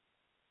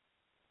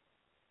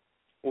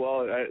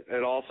 Well,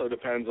 it also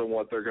depends on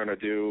what they're going to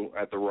do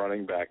at the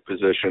running back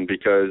position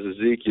because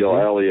Ezekiel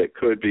Elliott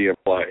could be in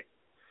play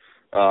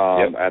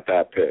at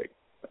that pick.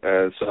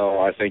 And so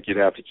I think you'd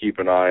have to keep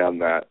an eye on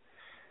that.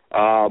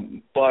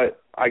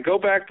 But I go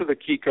back to the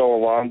Kiko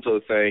Alonso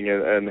thing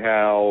and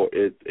how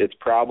it's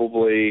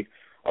probably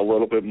a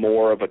little bit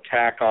more of a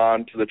tack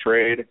on to the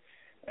trade,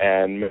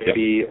 and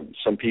maybe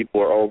some people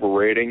are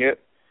overrating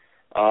it.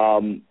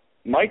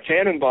 Mike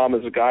Tannenbaum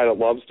is a guy that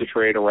loves to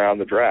trade around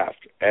the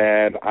draft,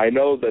 and I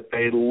know that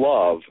they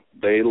love,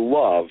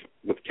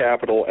 with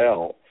capital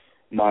L,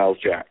 Miles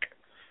Jack.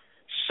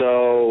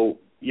 So,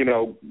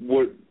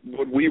 would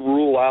we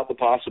rule out the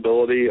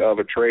possibility of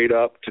a trade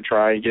up to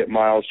try and get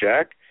Miles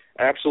Jack?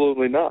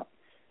 Absolutely not.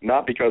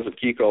 Not because of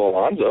Kiko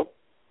Alonso.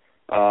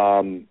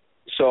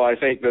 So I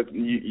think that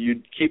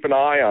you'd keep an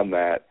eye on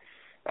that.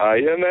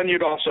 And then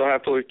you'd also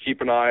have to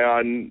keep an eye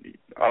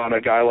on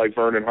a guy like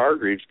Vernon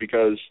Hargreaves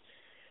because,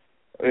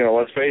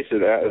 let's face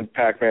it,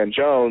 Pac-Man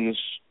Jones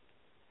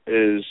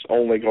is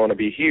only going to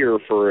be here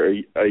for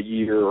a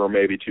year or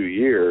maybe 2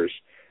 years.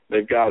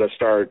 They've got to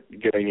start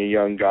getting a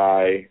young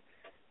guy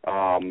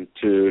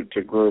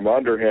to groom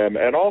under him.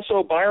 And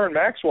also Byron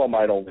Maxwell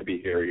might only be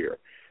here a year.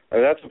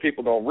 And that's what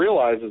people don't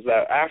realize is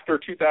that after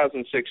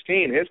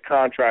 2016, his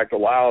contract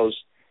allows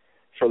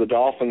for the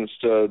Dolphins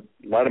to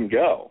let him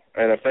go.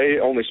 And if they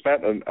only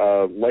spent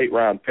a late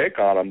round pick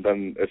on him,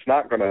 then it's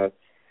not going to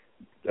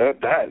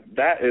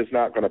that is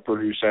not going to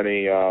produce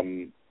any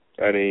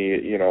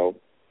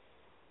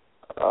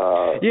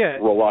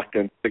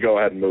reluctance to go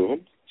ahead and move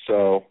him.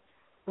 So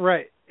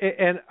right,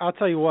 and I'll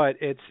tell you what,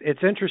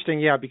 it's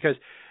interesting, because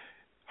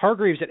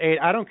Hargreaves at 8.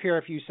 I don't care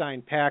if you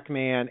sign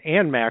Pac-Man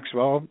and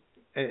Maxwell.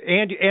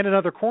 And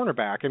another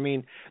cornerback. I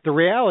mean, the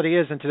reality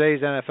is in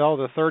today's NFL,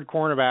 the third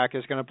cornerback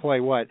is going to play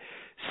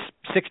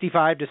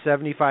 65 to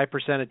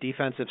 75% of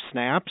defensive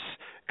snaps,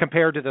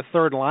 compared to the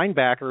third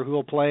linebacker who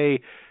will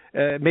play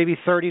maybe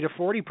 30 to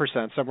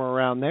 40%, somewhere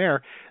around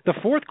there. The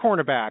fourth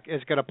cornerback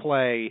is going to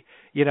play,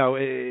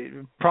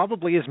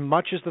 probably as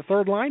much as the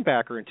third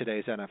linebacker in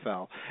today's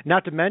NFL.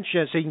 Not to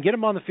mention, so you can get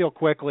him on the field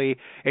quickly,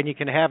 and you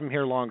can have him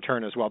here long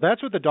term as well.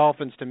 That's what the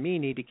Dolphins, to me,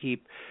 need to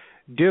keep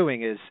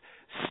doing, is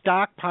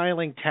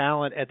stockpiling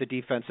talent at the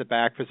defensive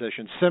back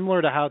position, similar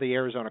to how the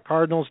Arizona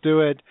Cardinals do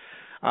it.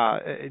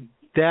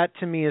 That,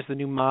 to me, is the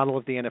new model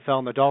of the NFL,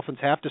 and the Dolphins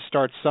have to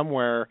start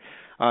somewhere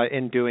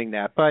in doing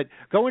that. But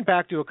going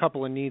back to a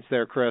couple of needs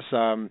there, Chris,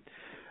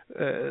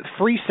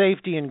 free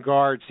safety and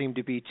guard seem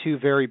to be two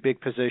very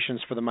big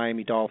positions for the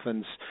Miami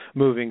Dolphins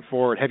moving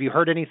forward. Have you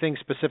heard anything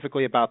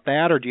specifically about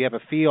that, or do you have a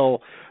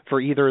feel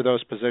for either of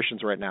those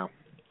positions right now?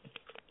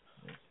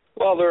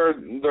 Well, there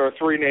are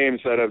three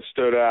names that have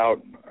stood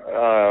out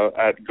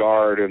at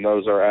guard, and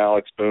those are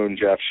Alex Boone,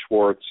 Jeff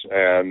Schwartz,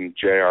 and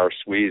J.R.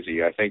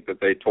 Sweezy. I think that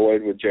they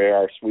toyed with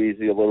J.R.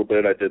 Sweezy a little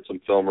bit. I did some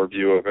film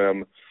review of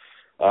him.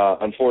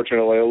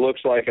 Unfortunately, it looks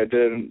like I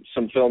did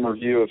some film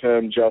review of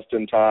him just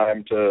in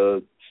time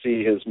to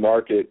see his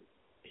market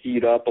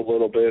heat up a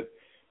little bit,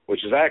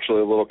 which is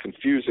actually a little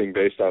confusing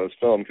based on his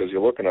film because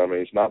you're looking at him and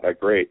he's not that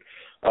great.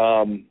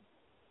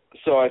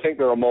 So I think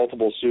there are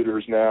multiple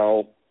suitors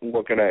now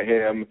looking at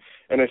him,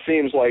 and it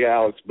seems like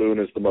Alex Boone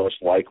is the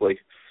most likely.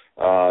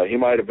 He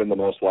might have been the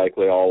most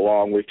likely all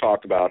along. We've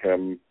talked about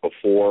him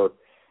before,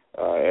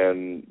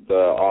 and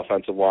the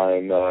offensive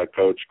line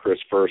coach Chris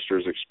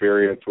Furster's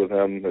experience with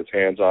him, his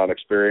hands-on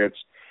experience.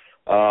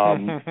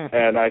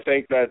 And I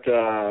think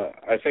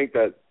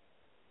that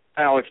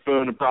Alex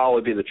Boone would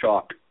probably be the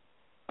chalk.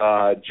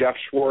 Jeff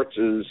Schwartz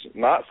is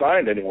not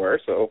signed anywhere,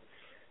 so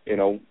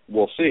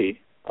we'll see.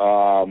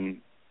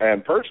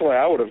 And personally,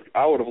 I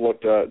would have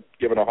looked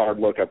given a hard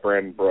look at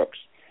Brandon Brooks.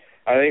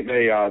 I think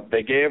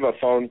they gave a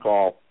phone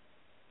call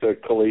to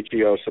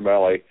Kalichi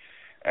Osemele,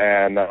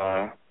 and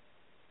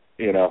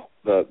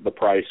the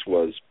price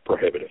was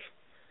prohibitive.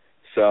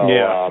 So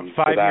yeah,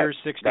 5 so years,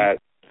 60.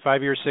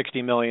 5 years,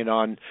 $60 million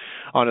on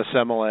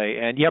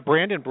Osemele, and yeah,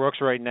 Brandon Brooks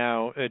right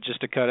now,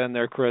 just to cut in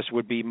there, Chris,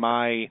 would be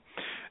my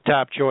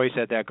top choice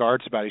at that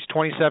guard spot. He's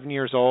 27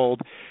 years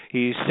old.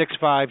 He's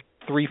 6'5",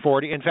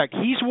 340. In fact,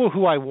 he's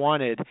who I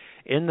wanted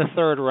in the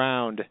third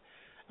round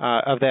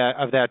of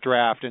that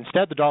draft.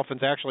 Instead, the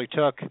Dolphins actually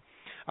took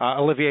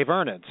Olivier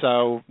Vernon.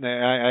 So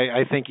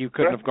I think you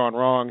couldn't have gone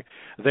wrong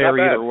there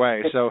either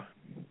way. So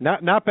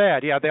not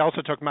bad. Yeah, they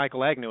also took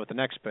Michael Agnew with the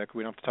next pick.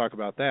 We don't have to talk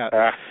about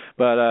that.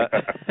 But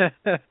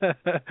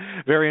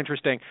very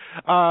interesting.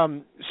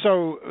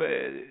 So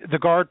the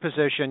guard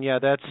position, yeah,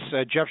 that's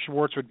Jeff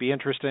Schwartz would be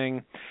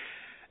interesting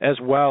as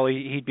well.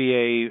 He'd be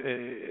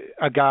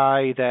a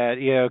guy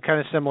that, kind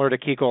of similar to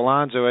Kiko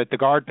Alonso at the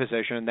guard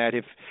position, that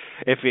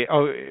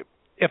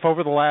if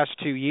over the last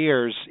 2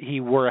 years he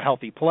were a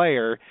healthy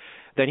player,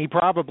 then he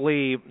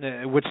probably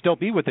would still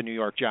be with the New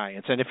York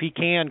Giants. And if he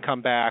can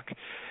come back,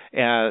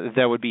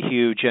 that would be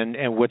huge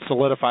and would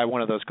solidify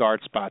one of those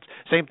guard spots.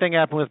 Same thing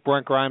happened with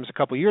Brent Grimes a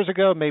couple years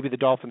ago. Maybe the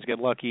Dolphins get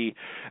lucky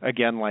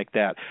again like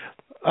that.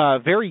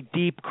 Very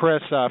deep,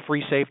 Chris,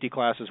 free safety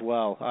class as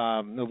well.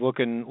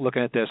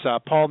 Looking at this,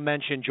 Paul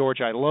mentioned George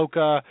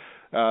Iloka.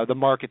 The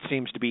market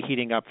seems to be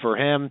heating up for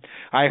him.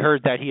 I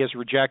heard that he has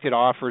rejected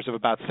offers of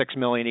about $6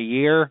 million a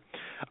year.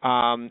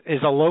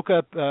 Is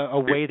Iloka a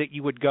way that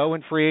you would go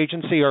in free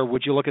agency, or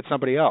would you look at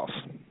somebody else?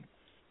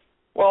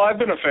 Well, I've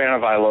been a fan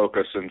of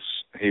Iloka since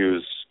he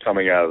was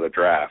coming out of the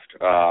draft,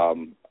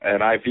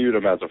 and I viewed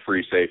him as a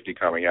free safety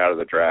coming out of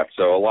the draft.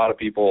 So a lot of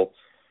people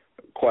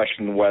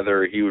question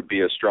whether he would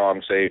be a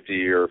strong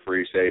safety or a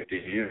free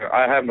safety.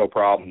 I have no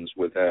problems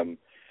with him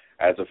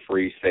as a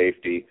free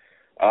safety.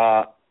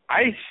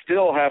 I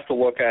still have to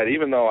look at,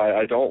 even though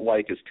I don't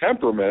like his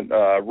temperament,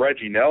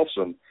 Reggie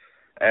Nelson,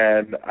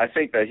 and I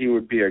think that he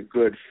would be a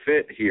good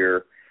fit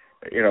here,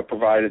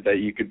 provided that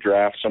you could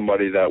draft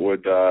somebody that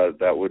would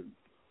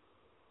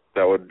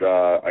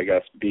I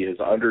guess be his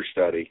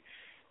understudy.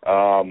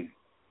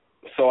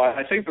 So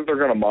I think that they're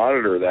going to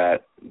monitor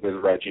that with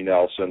Reggie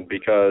Nelson,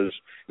 because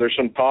there's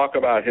some talk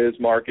about his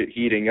market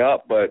heating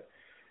up, but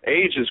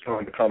age is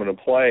going to come into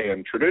play,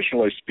 and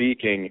traditionally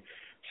speaking,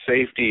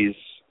 safeties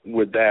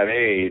with that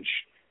age,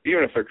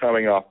 even if they're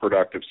coming off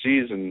productive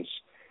seasons,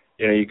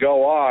 you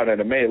go on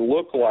and it may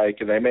look like,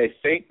 and they may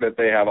think that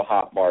they have a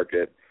hot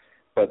market,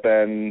 but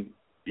then,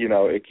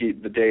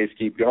 the days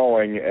keep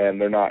going and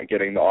they're not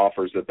getting the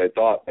offers that they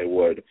thought they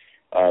would.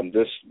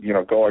 This,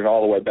 going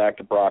all the way back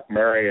to Brock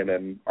Marion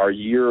and our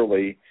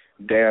yearly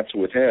dance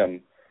with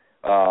him,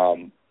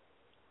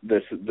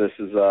 this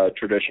is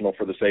traditional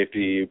for the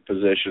safety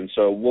position.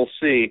 So we'll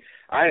see.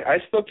 I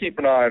still keep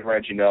an eye on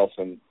Reggie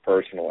Nelson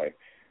personally.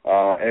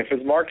 And if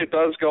his market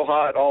does go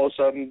hot all of a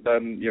sudden,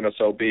 then,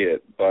 so be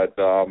it. But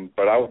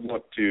I would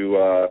look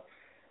to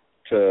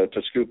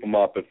scoop him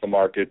up if the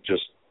market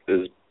just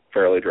is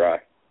fairly dry.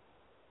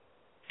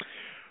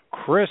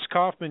 Chris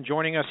Kaufman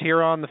joining us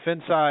here on the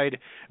FinSide,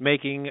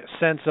 making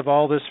sense of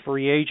all this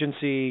free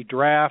agency,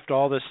 draft,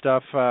 all this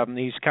stuff.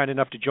 He's kind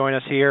enough to join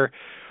us here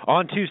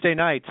on Tuesday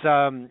nights.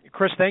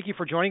 Chris, thank you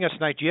for joining us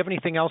tonight. Do you have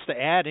anything else to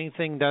add,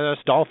 anything that us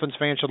Dolphins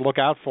fans should look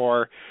out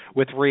for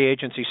with free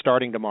agency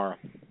starting tomorrow?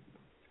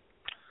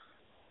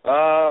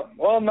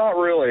 Well, not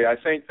really. I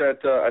think that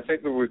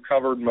we've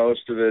covered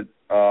most of it.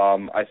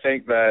 I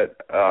think that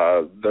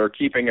they're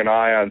keeping an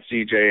eye on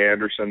C.J.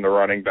 Anderson, the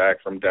running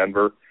back from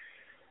Denver.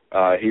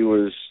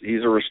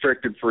 He's a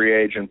restricted free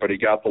agent, but he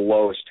got the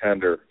lowest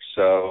tender,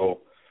 so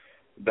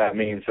that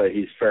means that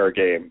he's fair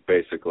game,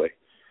 basically.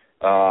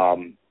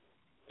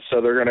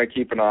 So they're going to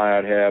keep an eye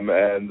on him,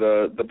 and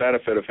the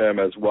benefit of him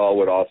as well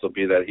would also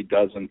be that he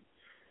doesn't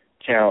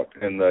count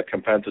in the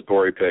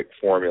compensatory pick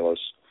formulas.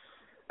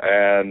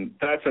 And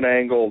that's an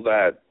angle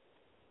that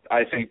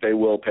I think they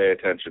will pay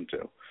attention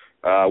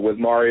to. With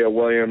Mario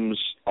Williams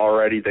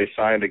already, they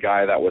signed a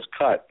guy that was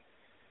cut.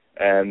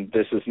 And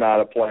this is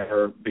not a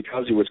player,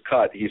 because he was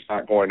cut, he's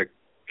not going to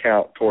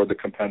count toward the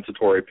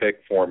compensatory pick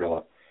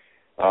formula.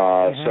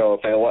 So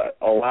if they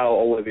allow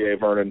Olivier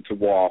Vernon to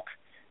walk,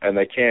 and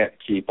they can't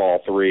keep all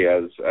three,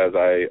 as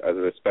I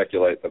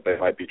speculate that they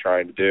might be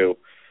trying to do,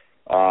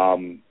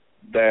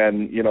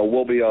 then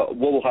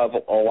we'll have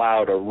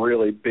allowed a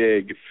really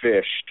big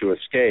fish to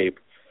escape,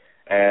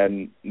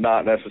 and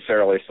not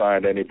necessarily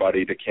signed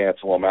anybody to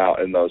cancel them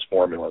out in those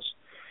formulas.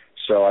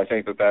 So I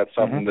think that that's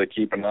something to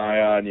keep an eye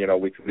on.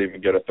 We could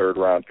even get a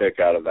third-round pick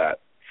out of that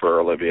for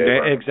Olivier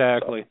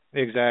Vernon.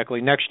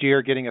 Exactly. Next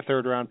year, getting a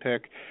third-round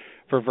pick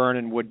for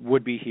Vernon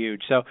would be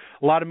huge. So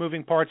a lot of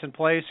moving parts in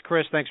place.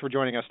 Chris, thanks for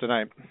joining us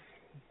tonight.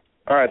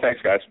 All right,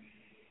 thanks, guys.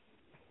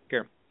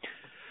 Care.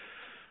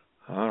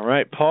 All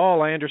right,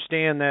 Paul, I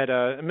understand that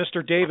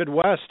Mr. David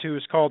West, who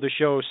has called the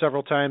show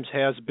several times,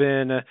 has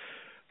been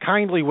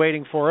kindly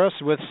waiting for us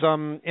with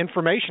some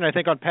information, I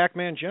think, on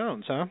Pac-Man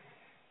Jones, huh?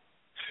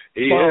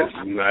 He is.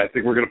 And I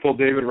think we're going to pull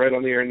David right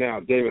on the air now.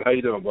 David, how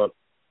you doing, bud?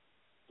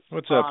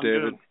 What's up,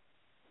 David?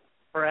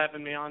 for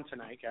having me on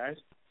tonight, guys.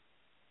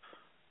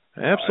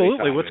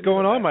 Absolutely. What's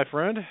going on, my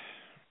friend?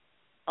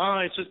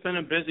 It's just been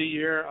a busy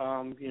year.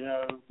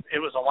 It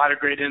was a lot of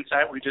great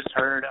insight. We just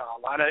heard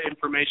a lot of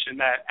information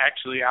that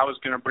actually I was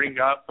going to bring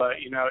up, but,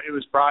 it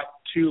was brought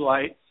to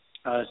light.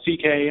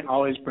 CK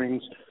always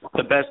brings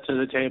the best to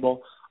the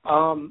table.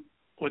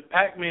 With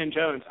Pac-Man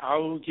Jones, I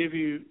will give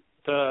you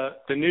the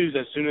news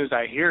as soon as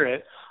I hear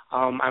it.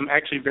 I'm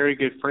actually very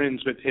good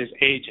friends with his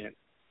agent.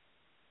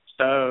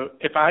 So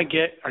if I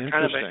get a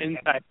kind of an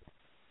insight,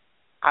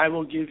 I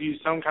will give you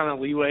some kind of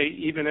leeway,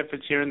 even if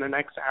it's here in the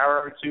next hour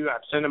or two.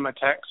 I've sent him a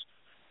text,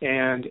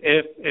 and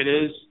if it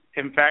is,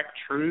 in fact,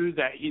 true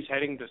that he's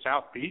heading to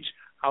South Beach,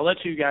 I'll let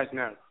you guys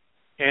know.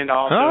 And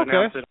I'll also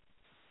announce it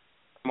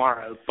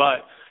tomorrow.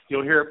 But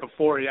you'll hear it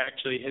before it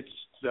actually hits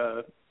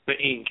the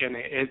ink and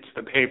it hits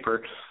the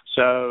paper.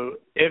 So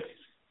if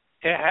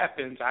it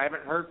happens, I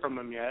haven't heard from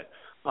him yet.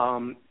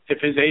 If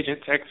his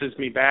agent texts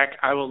me back,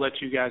 I will let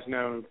you guys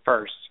know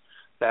first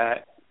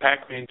that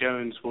Pac-Man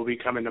Jones will be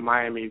coming to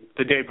Miami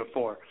the day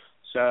before.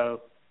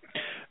 So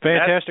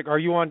fantastic. Are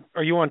you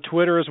on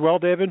Twitter as well,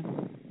 David?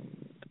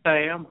 I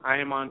am. I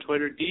am on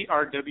Twitter.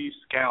 DRW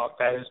Scout.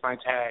 That is my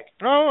tag.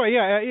 Oh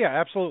yeah,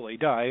 absolutely.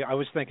 Duh. I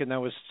was thinking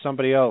that was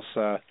somebody else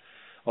all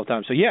the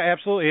time. So yeah,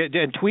 absolutely.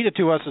 And tweet it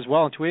to us as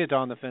well, and tweet it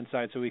on the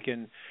FinSide so we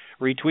can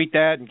retweet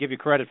that and give you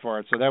credit for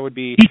it. So that'd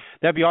be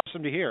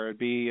awesome to hear. It'd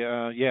be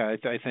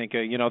I think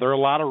there are a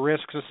lot of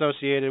risks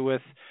associated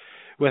with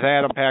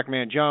Adam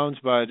Pac-Man Jones,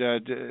 but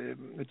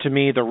to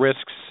me the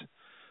risks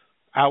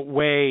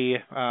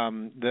outweigh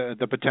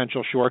the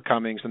potential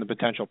shortcomings and the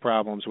potential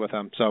problems with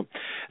him. So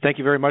thank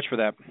you very much for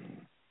that.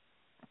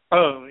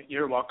 Oh,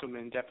 you're welcome,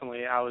 and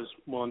definitely I was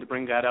willing to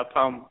bring that up.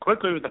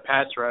 Quickly with the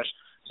pass rush,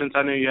 since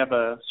I know you have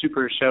a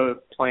super show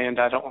planned,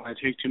 I don't want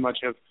to take too much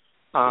of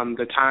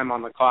the time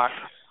on the clock.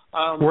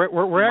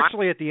 We're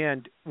actually at the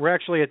end. We're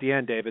actually at the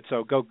end, David,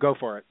 so go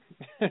for it.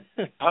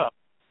 Oh,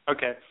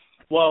 okay.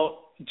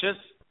 Well, just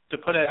to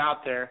put it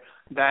out there,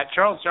 that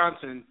Charles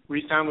Johnson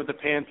re-signed with the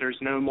Panthers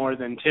no more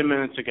than 10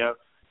 minutes ago,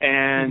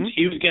 and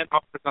he was getting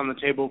offers on the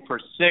table for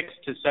 $6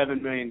 to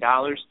 $7 million,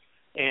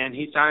 and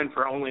he signed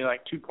for only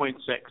like 2.6.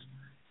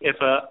 If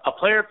a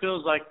player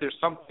feels like there's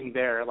something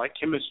there, like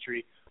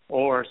chemistry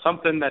or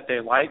something that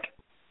they like,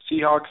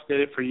 Seahawks did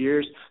it for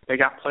years. They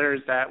got players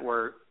that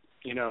were,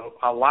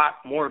 a lot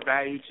more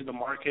value to the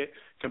market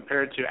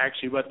compared to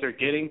actually what they're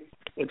getting.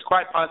 It's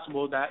quite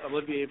possible that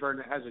Olivier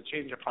Vernon has a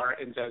change of heart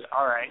and says,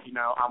 all right,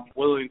 I'm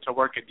willing to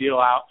work a deal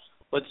out.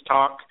 Let's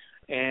talk.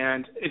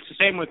 And it's the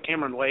same with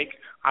Cameron Wake.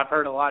 I've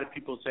heard a lot of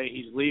people say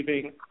he's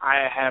leaving.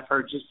 I have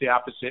heard just the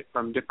opposite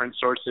from different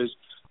sources,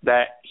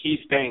 that he's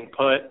staying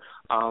put.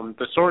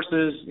 The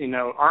sources,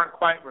 aren't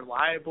quite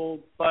reliable,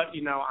 but,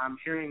 I'm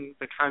hearing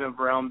the kind of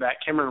realm that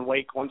Cameron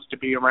Wake wants to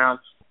be around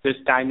this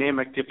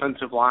dynamic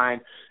defensive line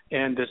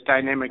and this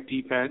dynamic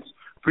defense.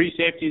 Free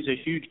safety is a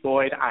huge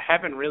void. I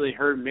haven't really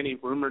heard many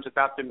rumors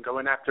about them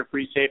going after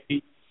free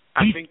safety.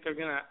 I think they're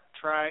going to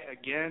try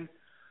again.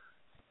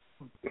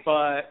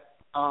 But,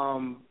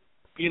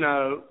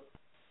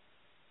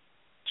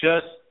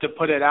 just to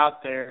put it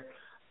out there,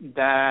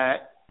 that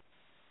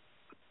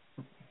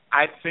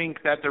I think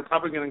that they're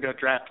probably going to go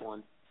draft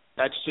one.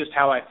 That's just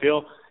how I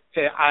feel.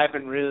 I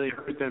haven't really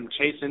heard them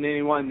chasing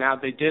anyone. Now,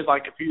 they did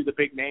like a few of the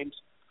big names,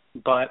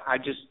 but I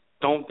just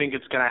don't think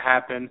it's going to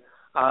happen.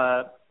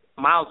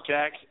 Miles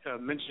Jack,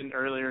 mentioned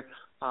earlier,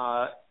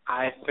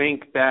 I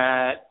think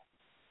that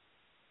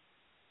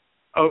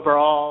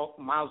overall,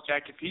 Miles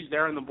Jack, if he's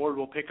there on the board,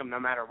 we'll pick him no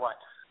matter what.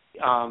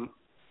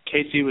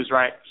 Casey was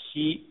right.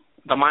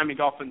 The Miami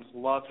Dolphins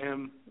love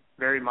him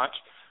very much.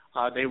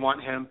 They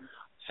want him.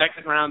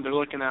 Second round, they're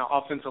looking at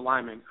offensive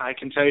linemen. I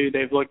can tell you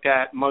they've looked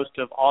at most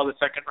of all the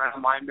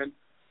second-round linemen.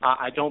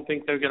 I don't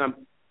think they're going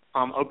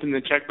to open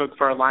the checkbook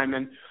for a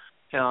lineman.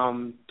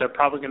 They're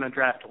probably going to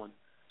draft one.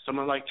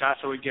 Someone like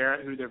Joshua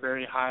Garrett, who they're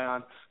very high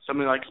on.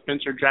 Someone like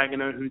Spencer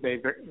Dragano, who they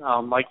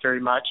like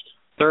very much.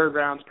 Third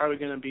round's probably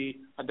going to be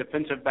a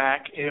defensive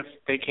back if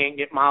they can't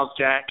get Miles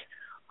Jack.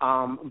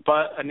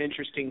 But an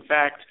interesting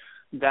fact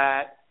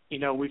that,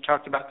 we've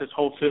talked about this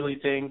whole Philly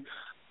thing,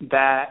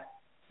 that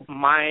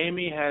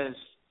Miami has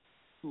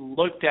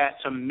looked at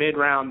some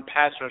mid-round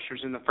pass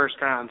rushers in the first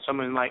round,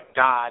 someone like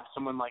Dodd,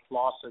 someone like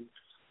Lawson.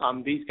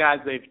 These guys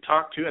they've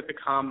talked to at the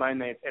Combine,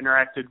 they've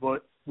interacted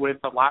with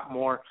a lot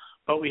more,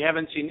 but we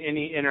haven't seen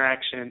any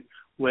interaction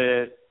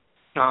with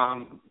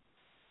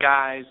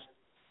guys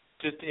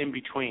just in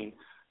between,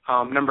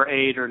 number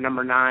 8 or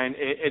number 9.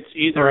 It's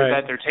either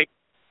that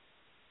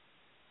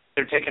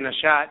they're taking a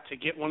shot to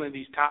get one of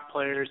these top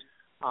players,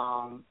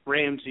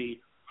 Ramsey,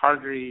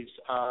 Hargreaves,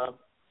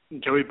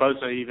 Joey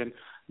Bosa even.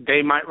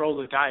 They might roll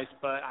the dice,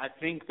 but I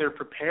think they're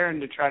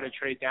preparing to try to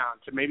trade down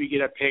to maybe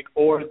get a pick,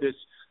 or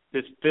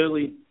this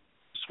Philly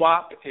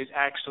swap is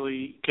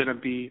actually going to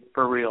be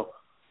for real.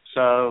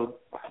 So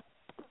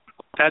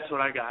that's what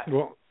I got.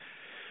 Well,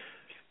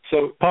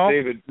 so, Paul?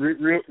 David,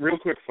 real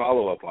quick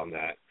follow-up on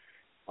that.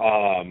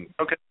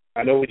 Okay.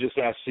 I know we just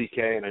asked CK,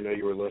 and I know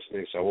you were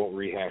listening, so I won't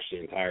rehash the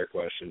entire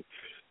question.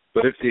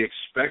 But if the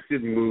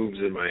expected moves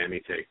in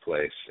Miami take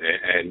place,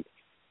 and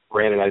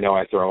granted, I know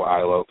I throw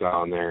Iloka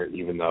on there,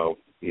 even though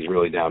he's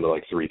really down to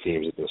like 3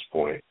 teams at this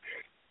point.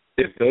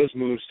 If those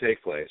moves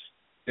take place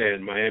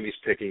and Miami's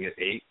picking at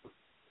 8,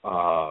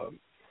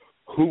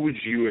 who would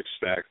you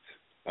expect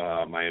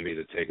Miami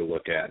to take a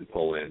look at and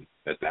pull in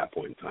at that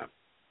point in time?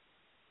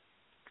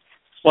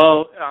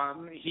 Well,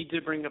 he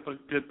did bring up a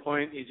good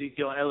point.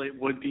 Ezekiel Elliott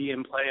would be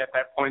in play at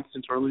that point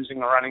since we're losing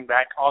a running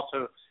back.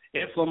 Also,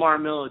 if Lamar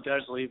Miller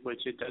does leave,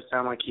 which it does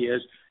sound like he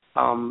is,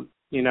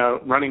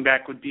 running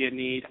back would be a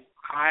need.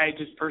 I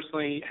just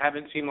personally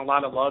haven't seen a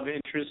lot of love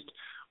interest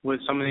with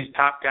some of these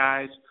top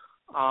guys.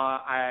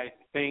 I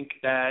think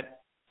that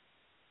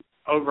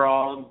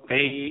overall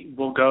they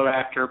will go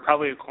after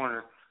probably a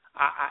corner.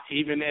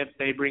 Even if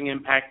they bring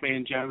in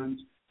Pac-Man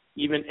Jones,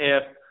 even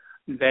if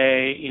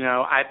they,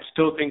 I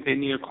still think they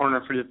need a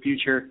corner for the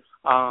future.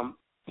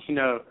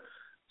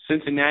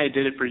 Cincinnati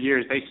did it for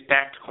years. They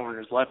stacked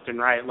corners left and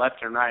right,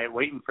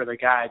 waiting for the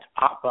guy to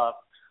pop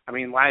up. I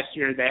mean, last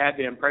year they had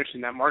the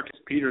impression that Marcus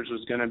Peters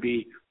was going to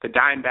be the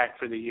dime back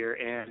for the year,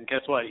 and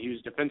guess what? He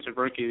was Defensive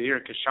Rookie of the Year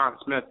because Sean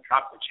Smith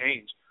dropped the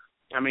change.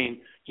 I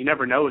mean, you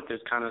never know with this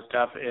kind of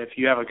stuff. If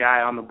you have a guy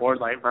on the board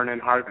like Vernon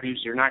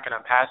Hargreaves, you're not going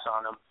to pass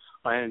on him,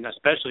 and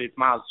especially if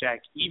Miles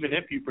Jack, even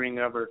if you bring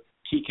over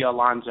Kike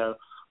Alonso.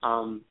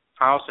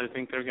 I also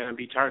think they're going to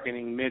be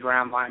targeting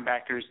mid-round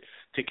linebackers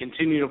to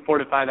continue to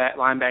fortify that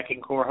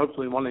linebacking core.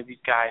 Hopefully one of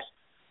these guys.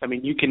 I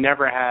mean, you can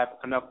never have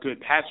enough good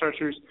pass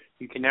rushers.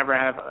 You can never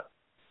have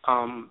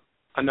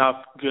enough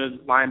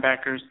good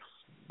linebackers.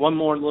 One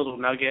more little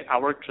nugget. I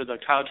worked for the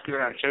College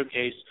Gridiron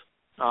Showcase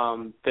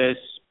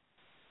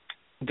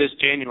this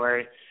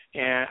January,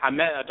 and I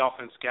met a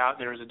Dolphin scout.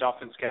 There was a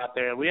Dolphin scout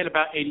there. We had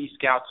about 80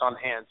 scouts on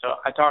hand, so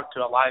I talked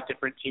to a lot of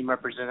different team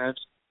representatives.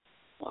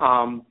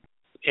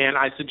 And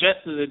I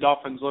suggested the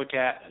Dolphins look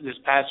at this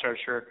pass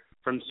rusher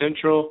from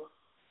Central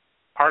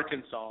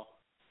Arkansas,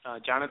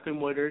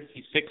 Jonathan Woodard.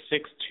 He's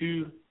 6'6",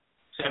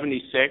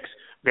 276,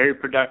 very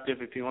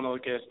productive. If you want to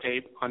look at his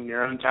tape on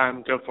your own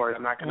time, go for it.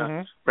 I'm not going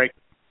to break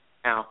it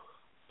now.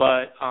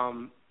 But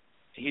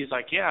he's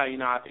like, yeah,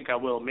 I think I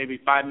will. Maybe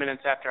 5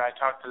 minutes after I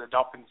talked to the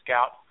Dolphin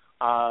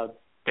scout,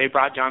 they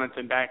brought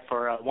Jonathan back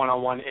for a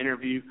one-on-one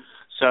interview.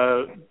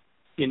 So,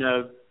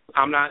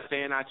 I'm not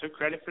saying I took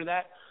credit for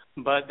that,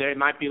 but they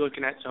might be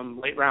looking at some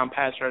late-round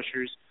pass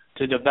rushers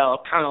to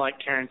develop, kind of like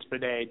Karen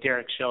Spade,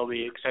 Derek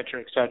Shelby, et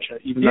cetera,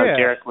 even though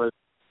Derek was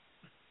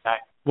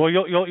back. Well,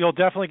 you'll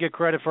definitely get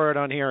credit for it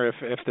on here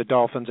if the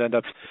Dolphins end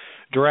up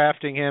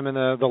drafting him in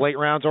the late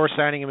rounds or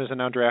signing him as an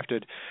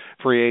undrafted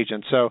free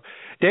agent. So,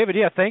 David,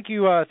 thank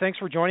you. Thanks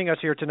for joining us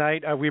here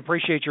tonight. We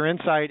appreciate your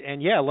insight.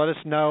 And, let us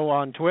know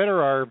on Twitter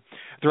or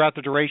throughout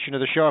the duration of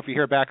the show if you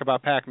hear back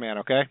about Pac-Man,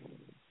 okay?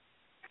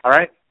 All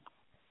right.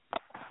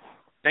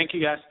 Thank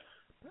you, guys.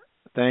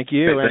 Thank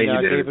you. Thank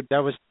you, David,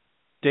 that was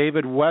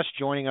David West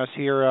joining us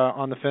here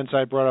on the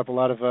FinSide. Brought up a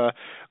lot of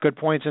good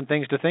points and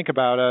things to think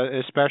about,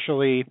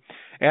 especially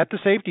at the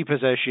safety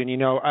position.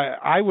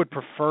 I would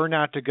prefer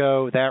not to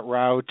go that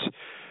route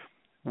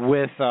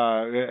with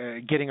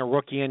getting a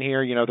rookie in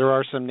here. There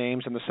are some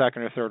names in the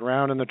second or third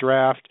round in the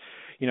draft.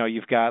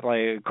 You've got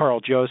like Carl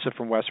Joseph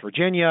from West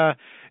Virginia,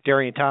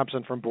 Darian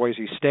Thompson from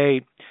Boise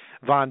State,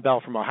 Von Bell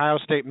from Ohio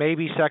State,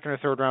 maybe second or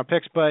third round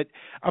picks. But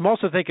I'm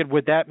also thinking,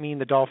 would that mean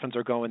the Dolphins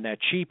are going that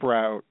cheap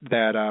route,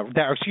 that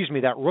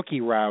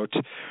rookie route,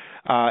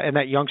 and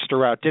that youngster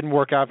route didn't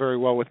work out very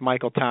well with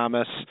Michael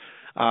Thomas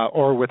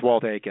or with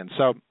Walt Aikens.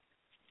 So,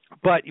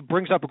 but it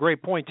brings up a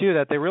great point too,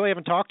 that they really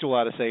haven't talked to a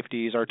lot of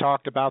safeties or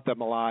talked about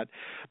them a lot,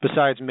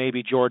 besides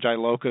maybe George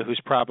Iloka,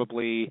 who's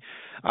probably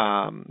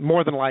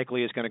more than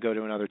likely is going to go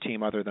to another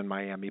team other than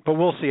Miami. But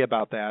we'll see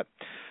about that.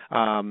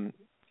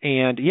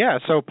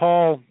 So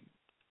Paul,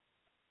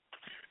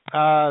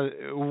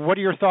 what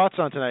are your thoughts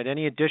on tonight?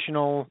 Any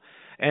additional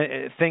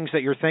things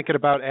that you're thinking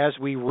about as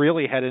we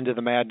really head into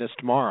the madness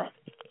tomorrow?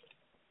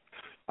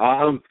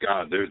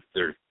 God,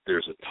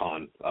 there's a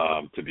ton.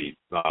 To be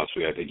honest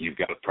with you, I think you've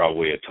got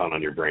probably a ton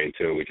on your brain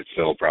too. We could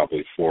fill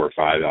probably 4 or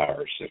 5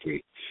 hours if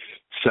we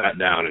sat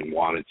down and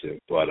wanted to.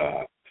 But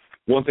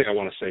one thing I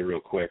want to say real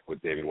quick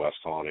with David West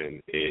calling in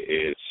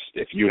is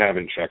if you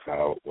haven't checked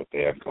out what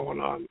they have going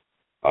on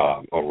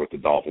over with the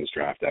Dolphins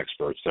draft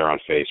experts, they're on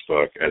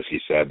Facebook. As he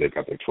said, they've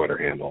got their Twitter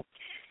handle.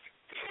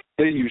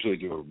 They usually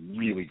do a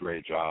really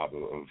great job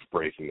of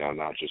breaking down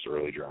not just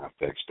early draft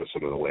picks, but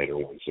some of the later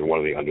ones. They're one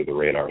of the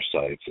under-the-radar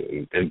sites,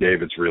 and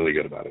David's really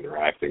good about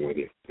interacting with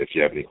you if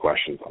you have any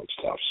questions on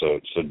stuff.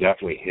 So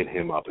definitely hit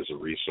him up as a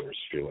resource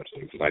if you're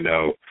listening, because I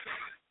know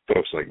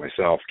folks like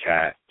myself,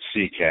 Kat,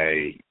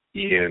 CK,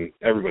 Ian,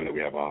 everybody that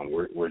we have on,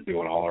 we're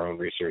doing all our own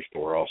research,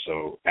 but we're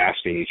also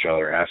asking each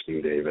other,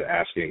 asking David,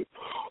 asking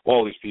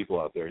all these people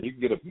out there, and you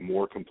can get a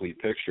more complete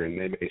picture, and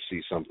they may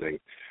see something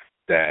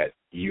that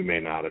you may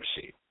not have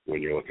seen when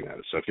you're looking at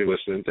it. So if you're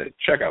listening,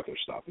 check out their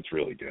stuff. It's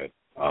really good.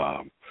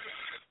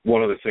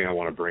 One other thing I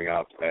want to bring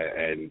up,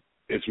 and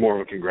it's more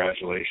of a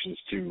congratulations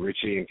to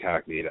Richie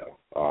Incognito.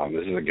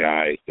 This is a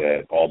guy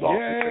that all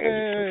Dolphins fans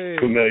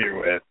are familiar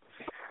with.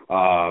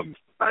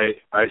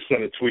 I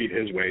sent a tweet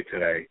his way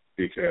today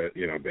because,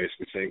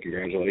 basically saying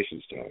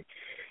congratulations to him.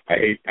 I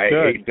hate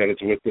that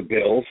it's with the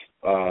Bills.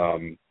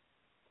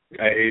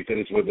 I hate that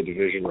it's with a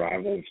division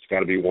rival. It's got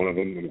to be one of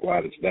them. I'm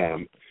glad it's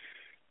them.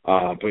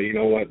 But you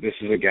know what? This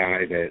is a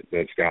guy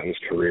that's gotten his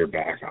career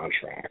back on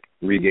track,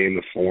 regained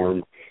the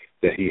form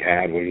that he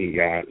had when he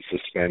got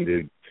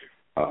suspended.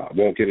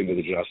 Won't get into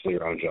the justly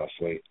or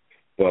unjustly,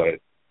 but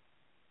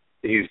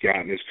he's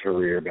gotten his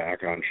career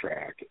back on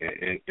track.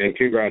 And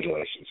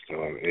congratulations to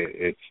him.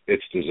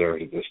 It's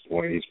deserved at this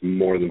point. He's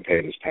more than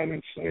paid his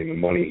penance. I mean, the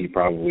money he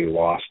probably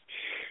lost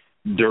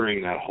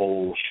during that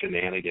whole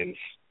shenanigans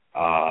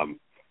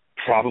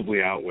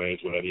probably outweighs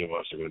what any of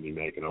us are going to be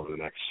making over the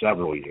next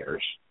several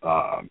years.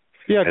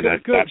 Good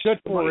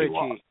for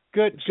Richie.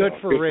 Good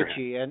for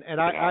Richie.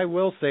 And I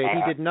will say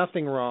he did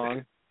nothing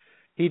wrong.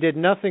 He did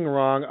nothing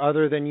wrong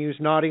other than use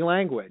naughty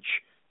language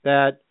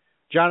that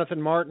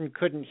Jonathan Martin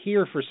couldn't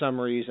hear for some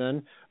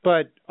reason,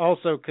 but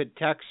also could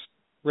text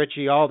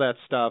Richie all that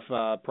stuff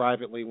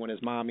privately when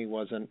his mommy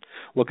wasn't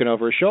looking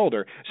over his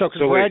shoulder. So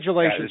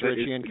congratulations,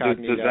 Richie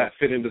Incognito. Does that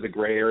fit into the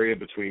gray area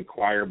between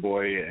choir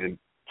boy and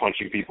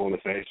punching people in the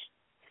face?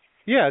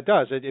 Yeah, it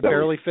does. It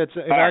barely fits.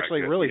 It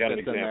actually really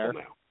fits in there.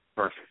 Now.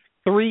 Perfect.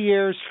 3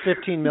 years,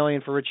 $15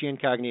 million for Richie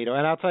Incognito.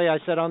 And I'll tell you, I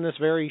said on this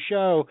very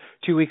show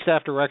 2 weeks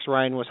after Rex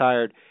Ryan was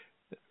hired,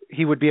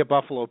 he would be a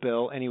Buffalo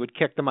Bill and he would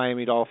kick the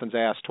Miami Dolphins'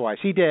 ass twice.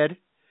 He did,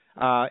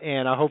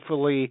 and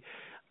hopefully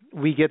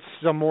we get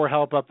some more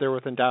help up there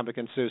with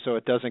Ndamukong Suh so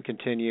it doesn't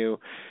continue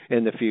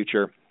in the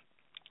future.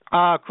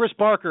 Chris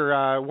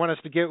Barker wanted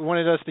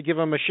us to give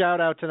him a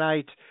shout out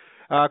tonight.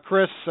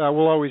 Chris,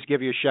 we'll always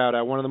give you a shout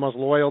out. One of the most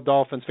loyal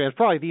Dolphins fans,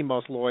 probably the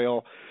most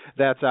loyal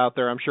that's out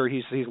there. I'm sure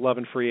he's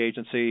loving free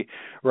agency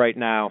right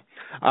now.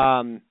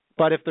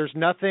 But if there's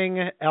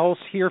nothing else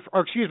here,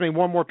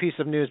 one more piece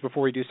of news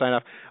before we do sign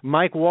off.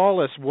 Mike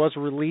Wallace was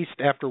released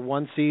after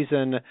one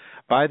season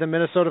by the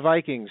Minnesota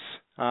Vikings.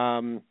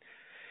 I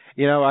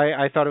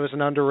thought it was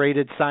an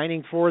underrated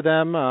signing for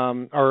them,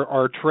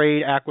 or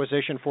trade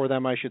acquisition for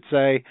them, I should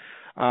say.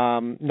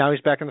 Now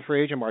he's back in the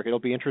free agent market. It'll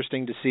be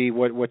interesting to see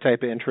what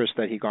type of interest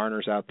that he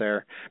garners out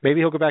there. Maybe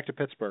he'll go back to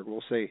Pittsburgh.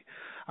 We'll see.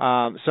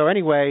 So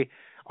anyway,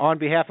 on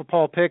behalf of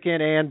Paul Pickin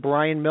and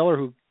Brian Miller,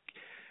 who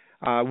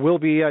will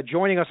be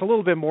joining us a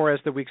little bit more as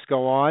the weeks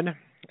go on.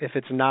 If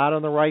it's not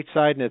on the right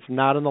side and it's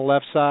not on the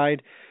left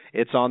side,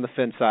 it's on the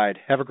FinSide.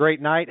 Have a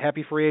great night.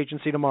 Happy free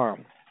agency tomorrow.